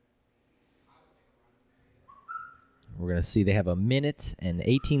 We're going to see they have a minute and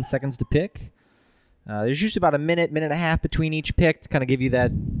 18 seconds to pick. There's usually about a minute and a half between each pick to kind of give you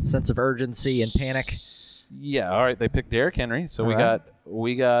that sense of urgency and panic. Yeah, all right. They picked Derrick Henry. So All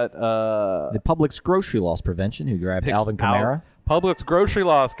we got the Publix Grocery Loss Prevention, who grabbed picks Alvin Kamara. Publix Grocery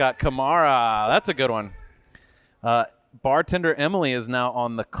Loss got Kamara. That's a good one. Bartender Emily is now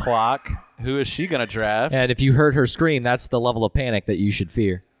on the clock. Who is she going to draft? And if you heard her scream, that's the level of panic that you should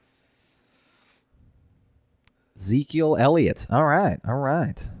fear. Ezekiel Elliott. All right.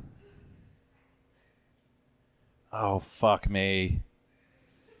 Oh, fuck me.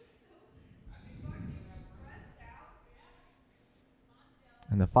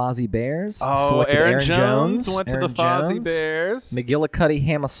 And the Fozzie Bears Oh, selected Aaron Jones went to Aaron the Fozzie Jones. Bears. McGillicuddy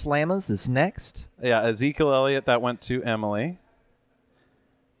Hamaslamas is next. Yeah, Ezekiel Elliott, that went to Emily.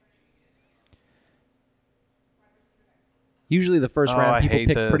 Usually the first I round people hate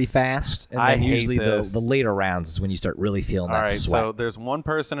pick this. pretty fast, and I then hate usually this. the later rounds is when you start really feeling All that right, sweat. so there's one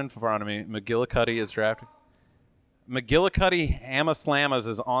person in front of me. McGillicuddy is drafted. McGillicuddy Hamaslamas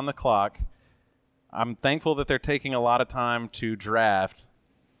is on the clock. I'm thankful that they're taking a lot of time to draft.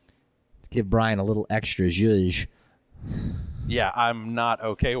 Let's give Brian a little extra zhuzh. Yeah, I'm not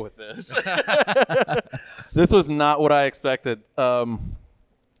okay with this. This was not what I expected.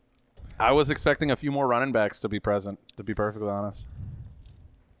 I was expecting a few more running backs to be present, to be perfectly honest.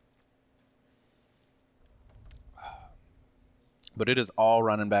 but it is all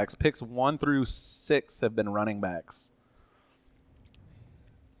running backs. Picks 1 through 6 have been running backs.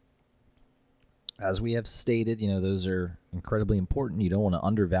 As we have stated, those are incredibly important. You don't want to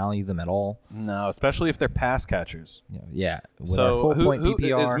undervalue them at all. No, especially if they're pass catchers. Yeah. With So our full point who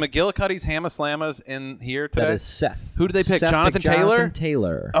PPR, is McGillicuddy's Hamaslamas in here today? that is Seth. Who did they pick? Seth Jonathan picked Taylor? Jonathan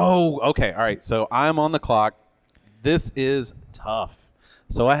Taylor. Oh, okay. All right. So I'm on the clock. This is tough.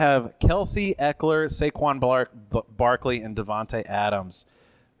 So I have Kelsey, Eckler, Saquon Barkley, and Devontae Adams.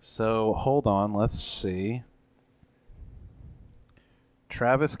 So hold on. Let's see.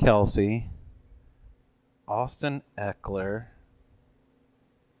 Travis Kelsey, Austin Eckler.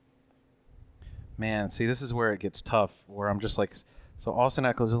 Man, see, this is where it gets tough, where I'm just like, so Austin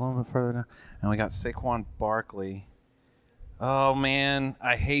Eckler's a little bit further down, and we got Saquon Barkley. Oh, man,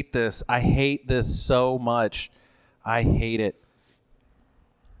 I hate this. I hate this so much. I hate it.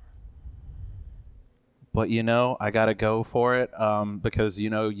 But, I got to go for it because,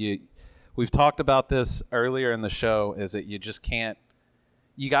 we've talked about this earlier in the show, is that you just can't,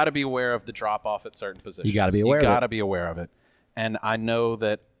 you got to be aware of the drop-off at certain positions. You got to be aware of it. You got to be aware of it. And I know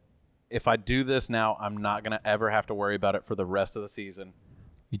that if I do this now, I'm not going to ever have to worry about it for the rest of the season.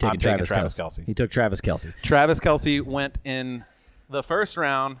 You taking Travis Kelce. He took Travis Kelce. Travis Kelce went in the first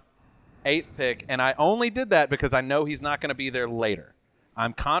round, 8th pick, and I only did that because I know he's not going to be there later.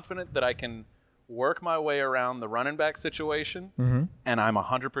 I'm confident that I can work my way around the running back situation, and I'm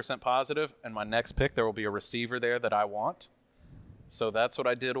 100% positive, and my next pick, there will be a receiver there that I want. So that's what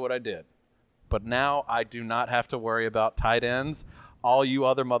I did. But now I do not have to worry about tight ends. All you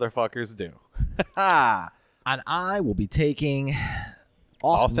other motherfuckers do. And I will be taking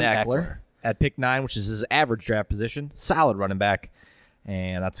Austin Eckler at pick 9, which is his average draft position. Solid running back.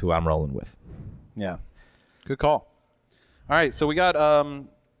 And that's who I'm rolling with. Yeah. Good call. All right, so we got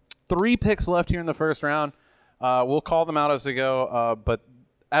 3 picks left here in the first round. We'll call them out as we go, but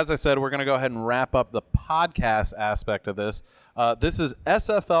as I said, we're going to go ahead and wrap up the podcast aspect of this. This is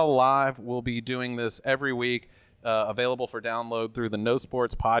SFL Live. We'll be doing this every week, available for download through the No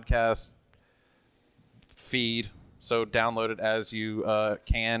Sports podcast feed. So download it as you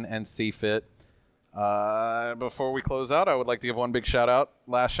can and see fit. Before we close out, I would like to give one big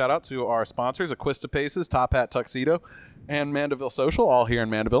last shout out to our sponsors, Acquista Paces, Top Hat Tuxedo, and Mandeville Social, all here in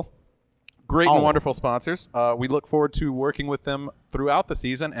Mandeville. Great and wonderful sponsors. We look forward to working with them throughout the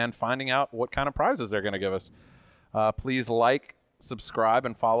season and finding out what kind of prizes they're going to give us. Please like, subscribe,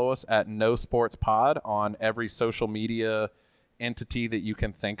 and follow us at No Sports Pod on every social media entity that you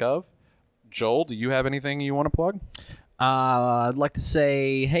can think of. Joel, do you have anything you want to plug? I'd like to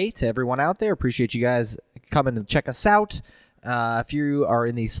say hey to everyone out there. Appreciate you guys coming to check us out. If you are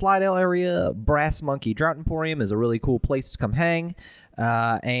in the Slidell area, Brass Monkey Drought Emporium is a really cool place to come hang.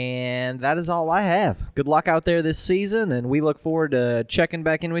 And that is all I have. Good luck out there this season, and we look forward to checking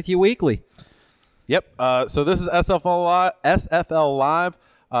back in with you weekly. Yep. So this is SFL Live.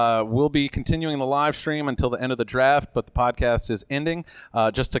 We'll be continuing the live stream until the end of the draft, but the podcast is ending.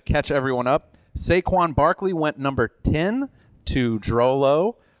 Just to catch everyone up, Saquon Barkley went number 10 to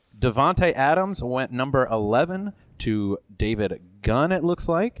Drolo. Devontae Adams went number 11 to David Gunn, it looks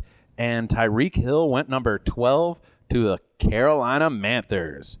like. And Tyreek Hill went number 12 to the Carolina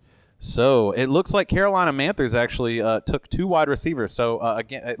Panthers. So it looks like Carolina Panthers actually took 2 wide receivers. So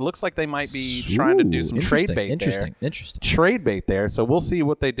again, it looks like they might be trying to do some trade bait there. Interesting. Trade bait there. So we'll see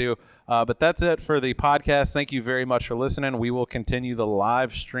what they do. But that's it for the podcast. Thank you very much for listening. We will continue the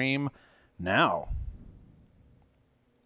live stream now.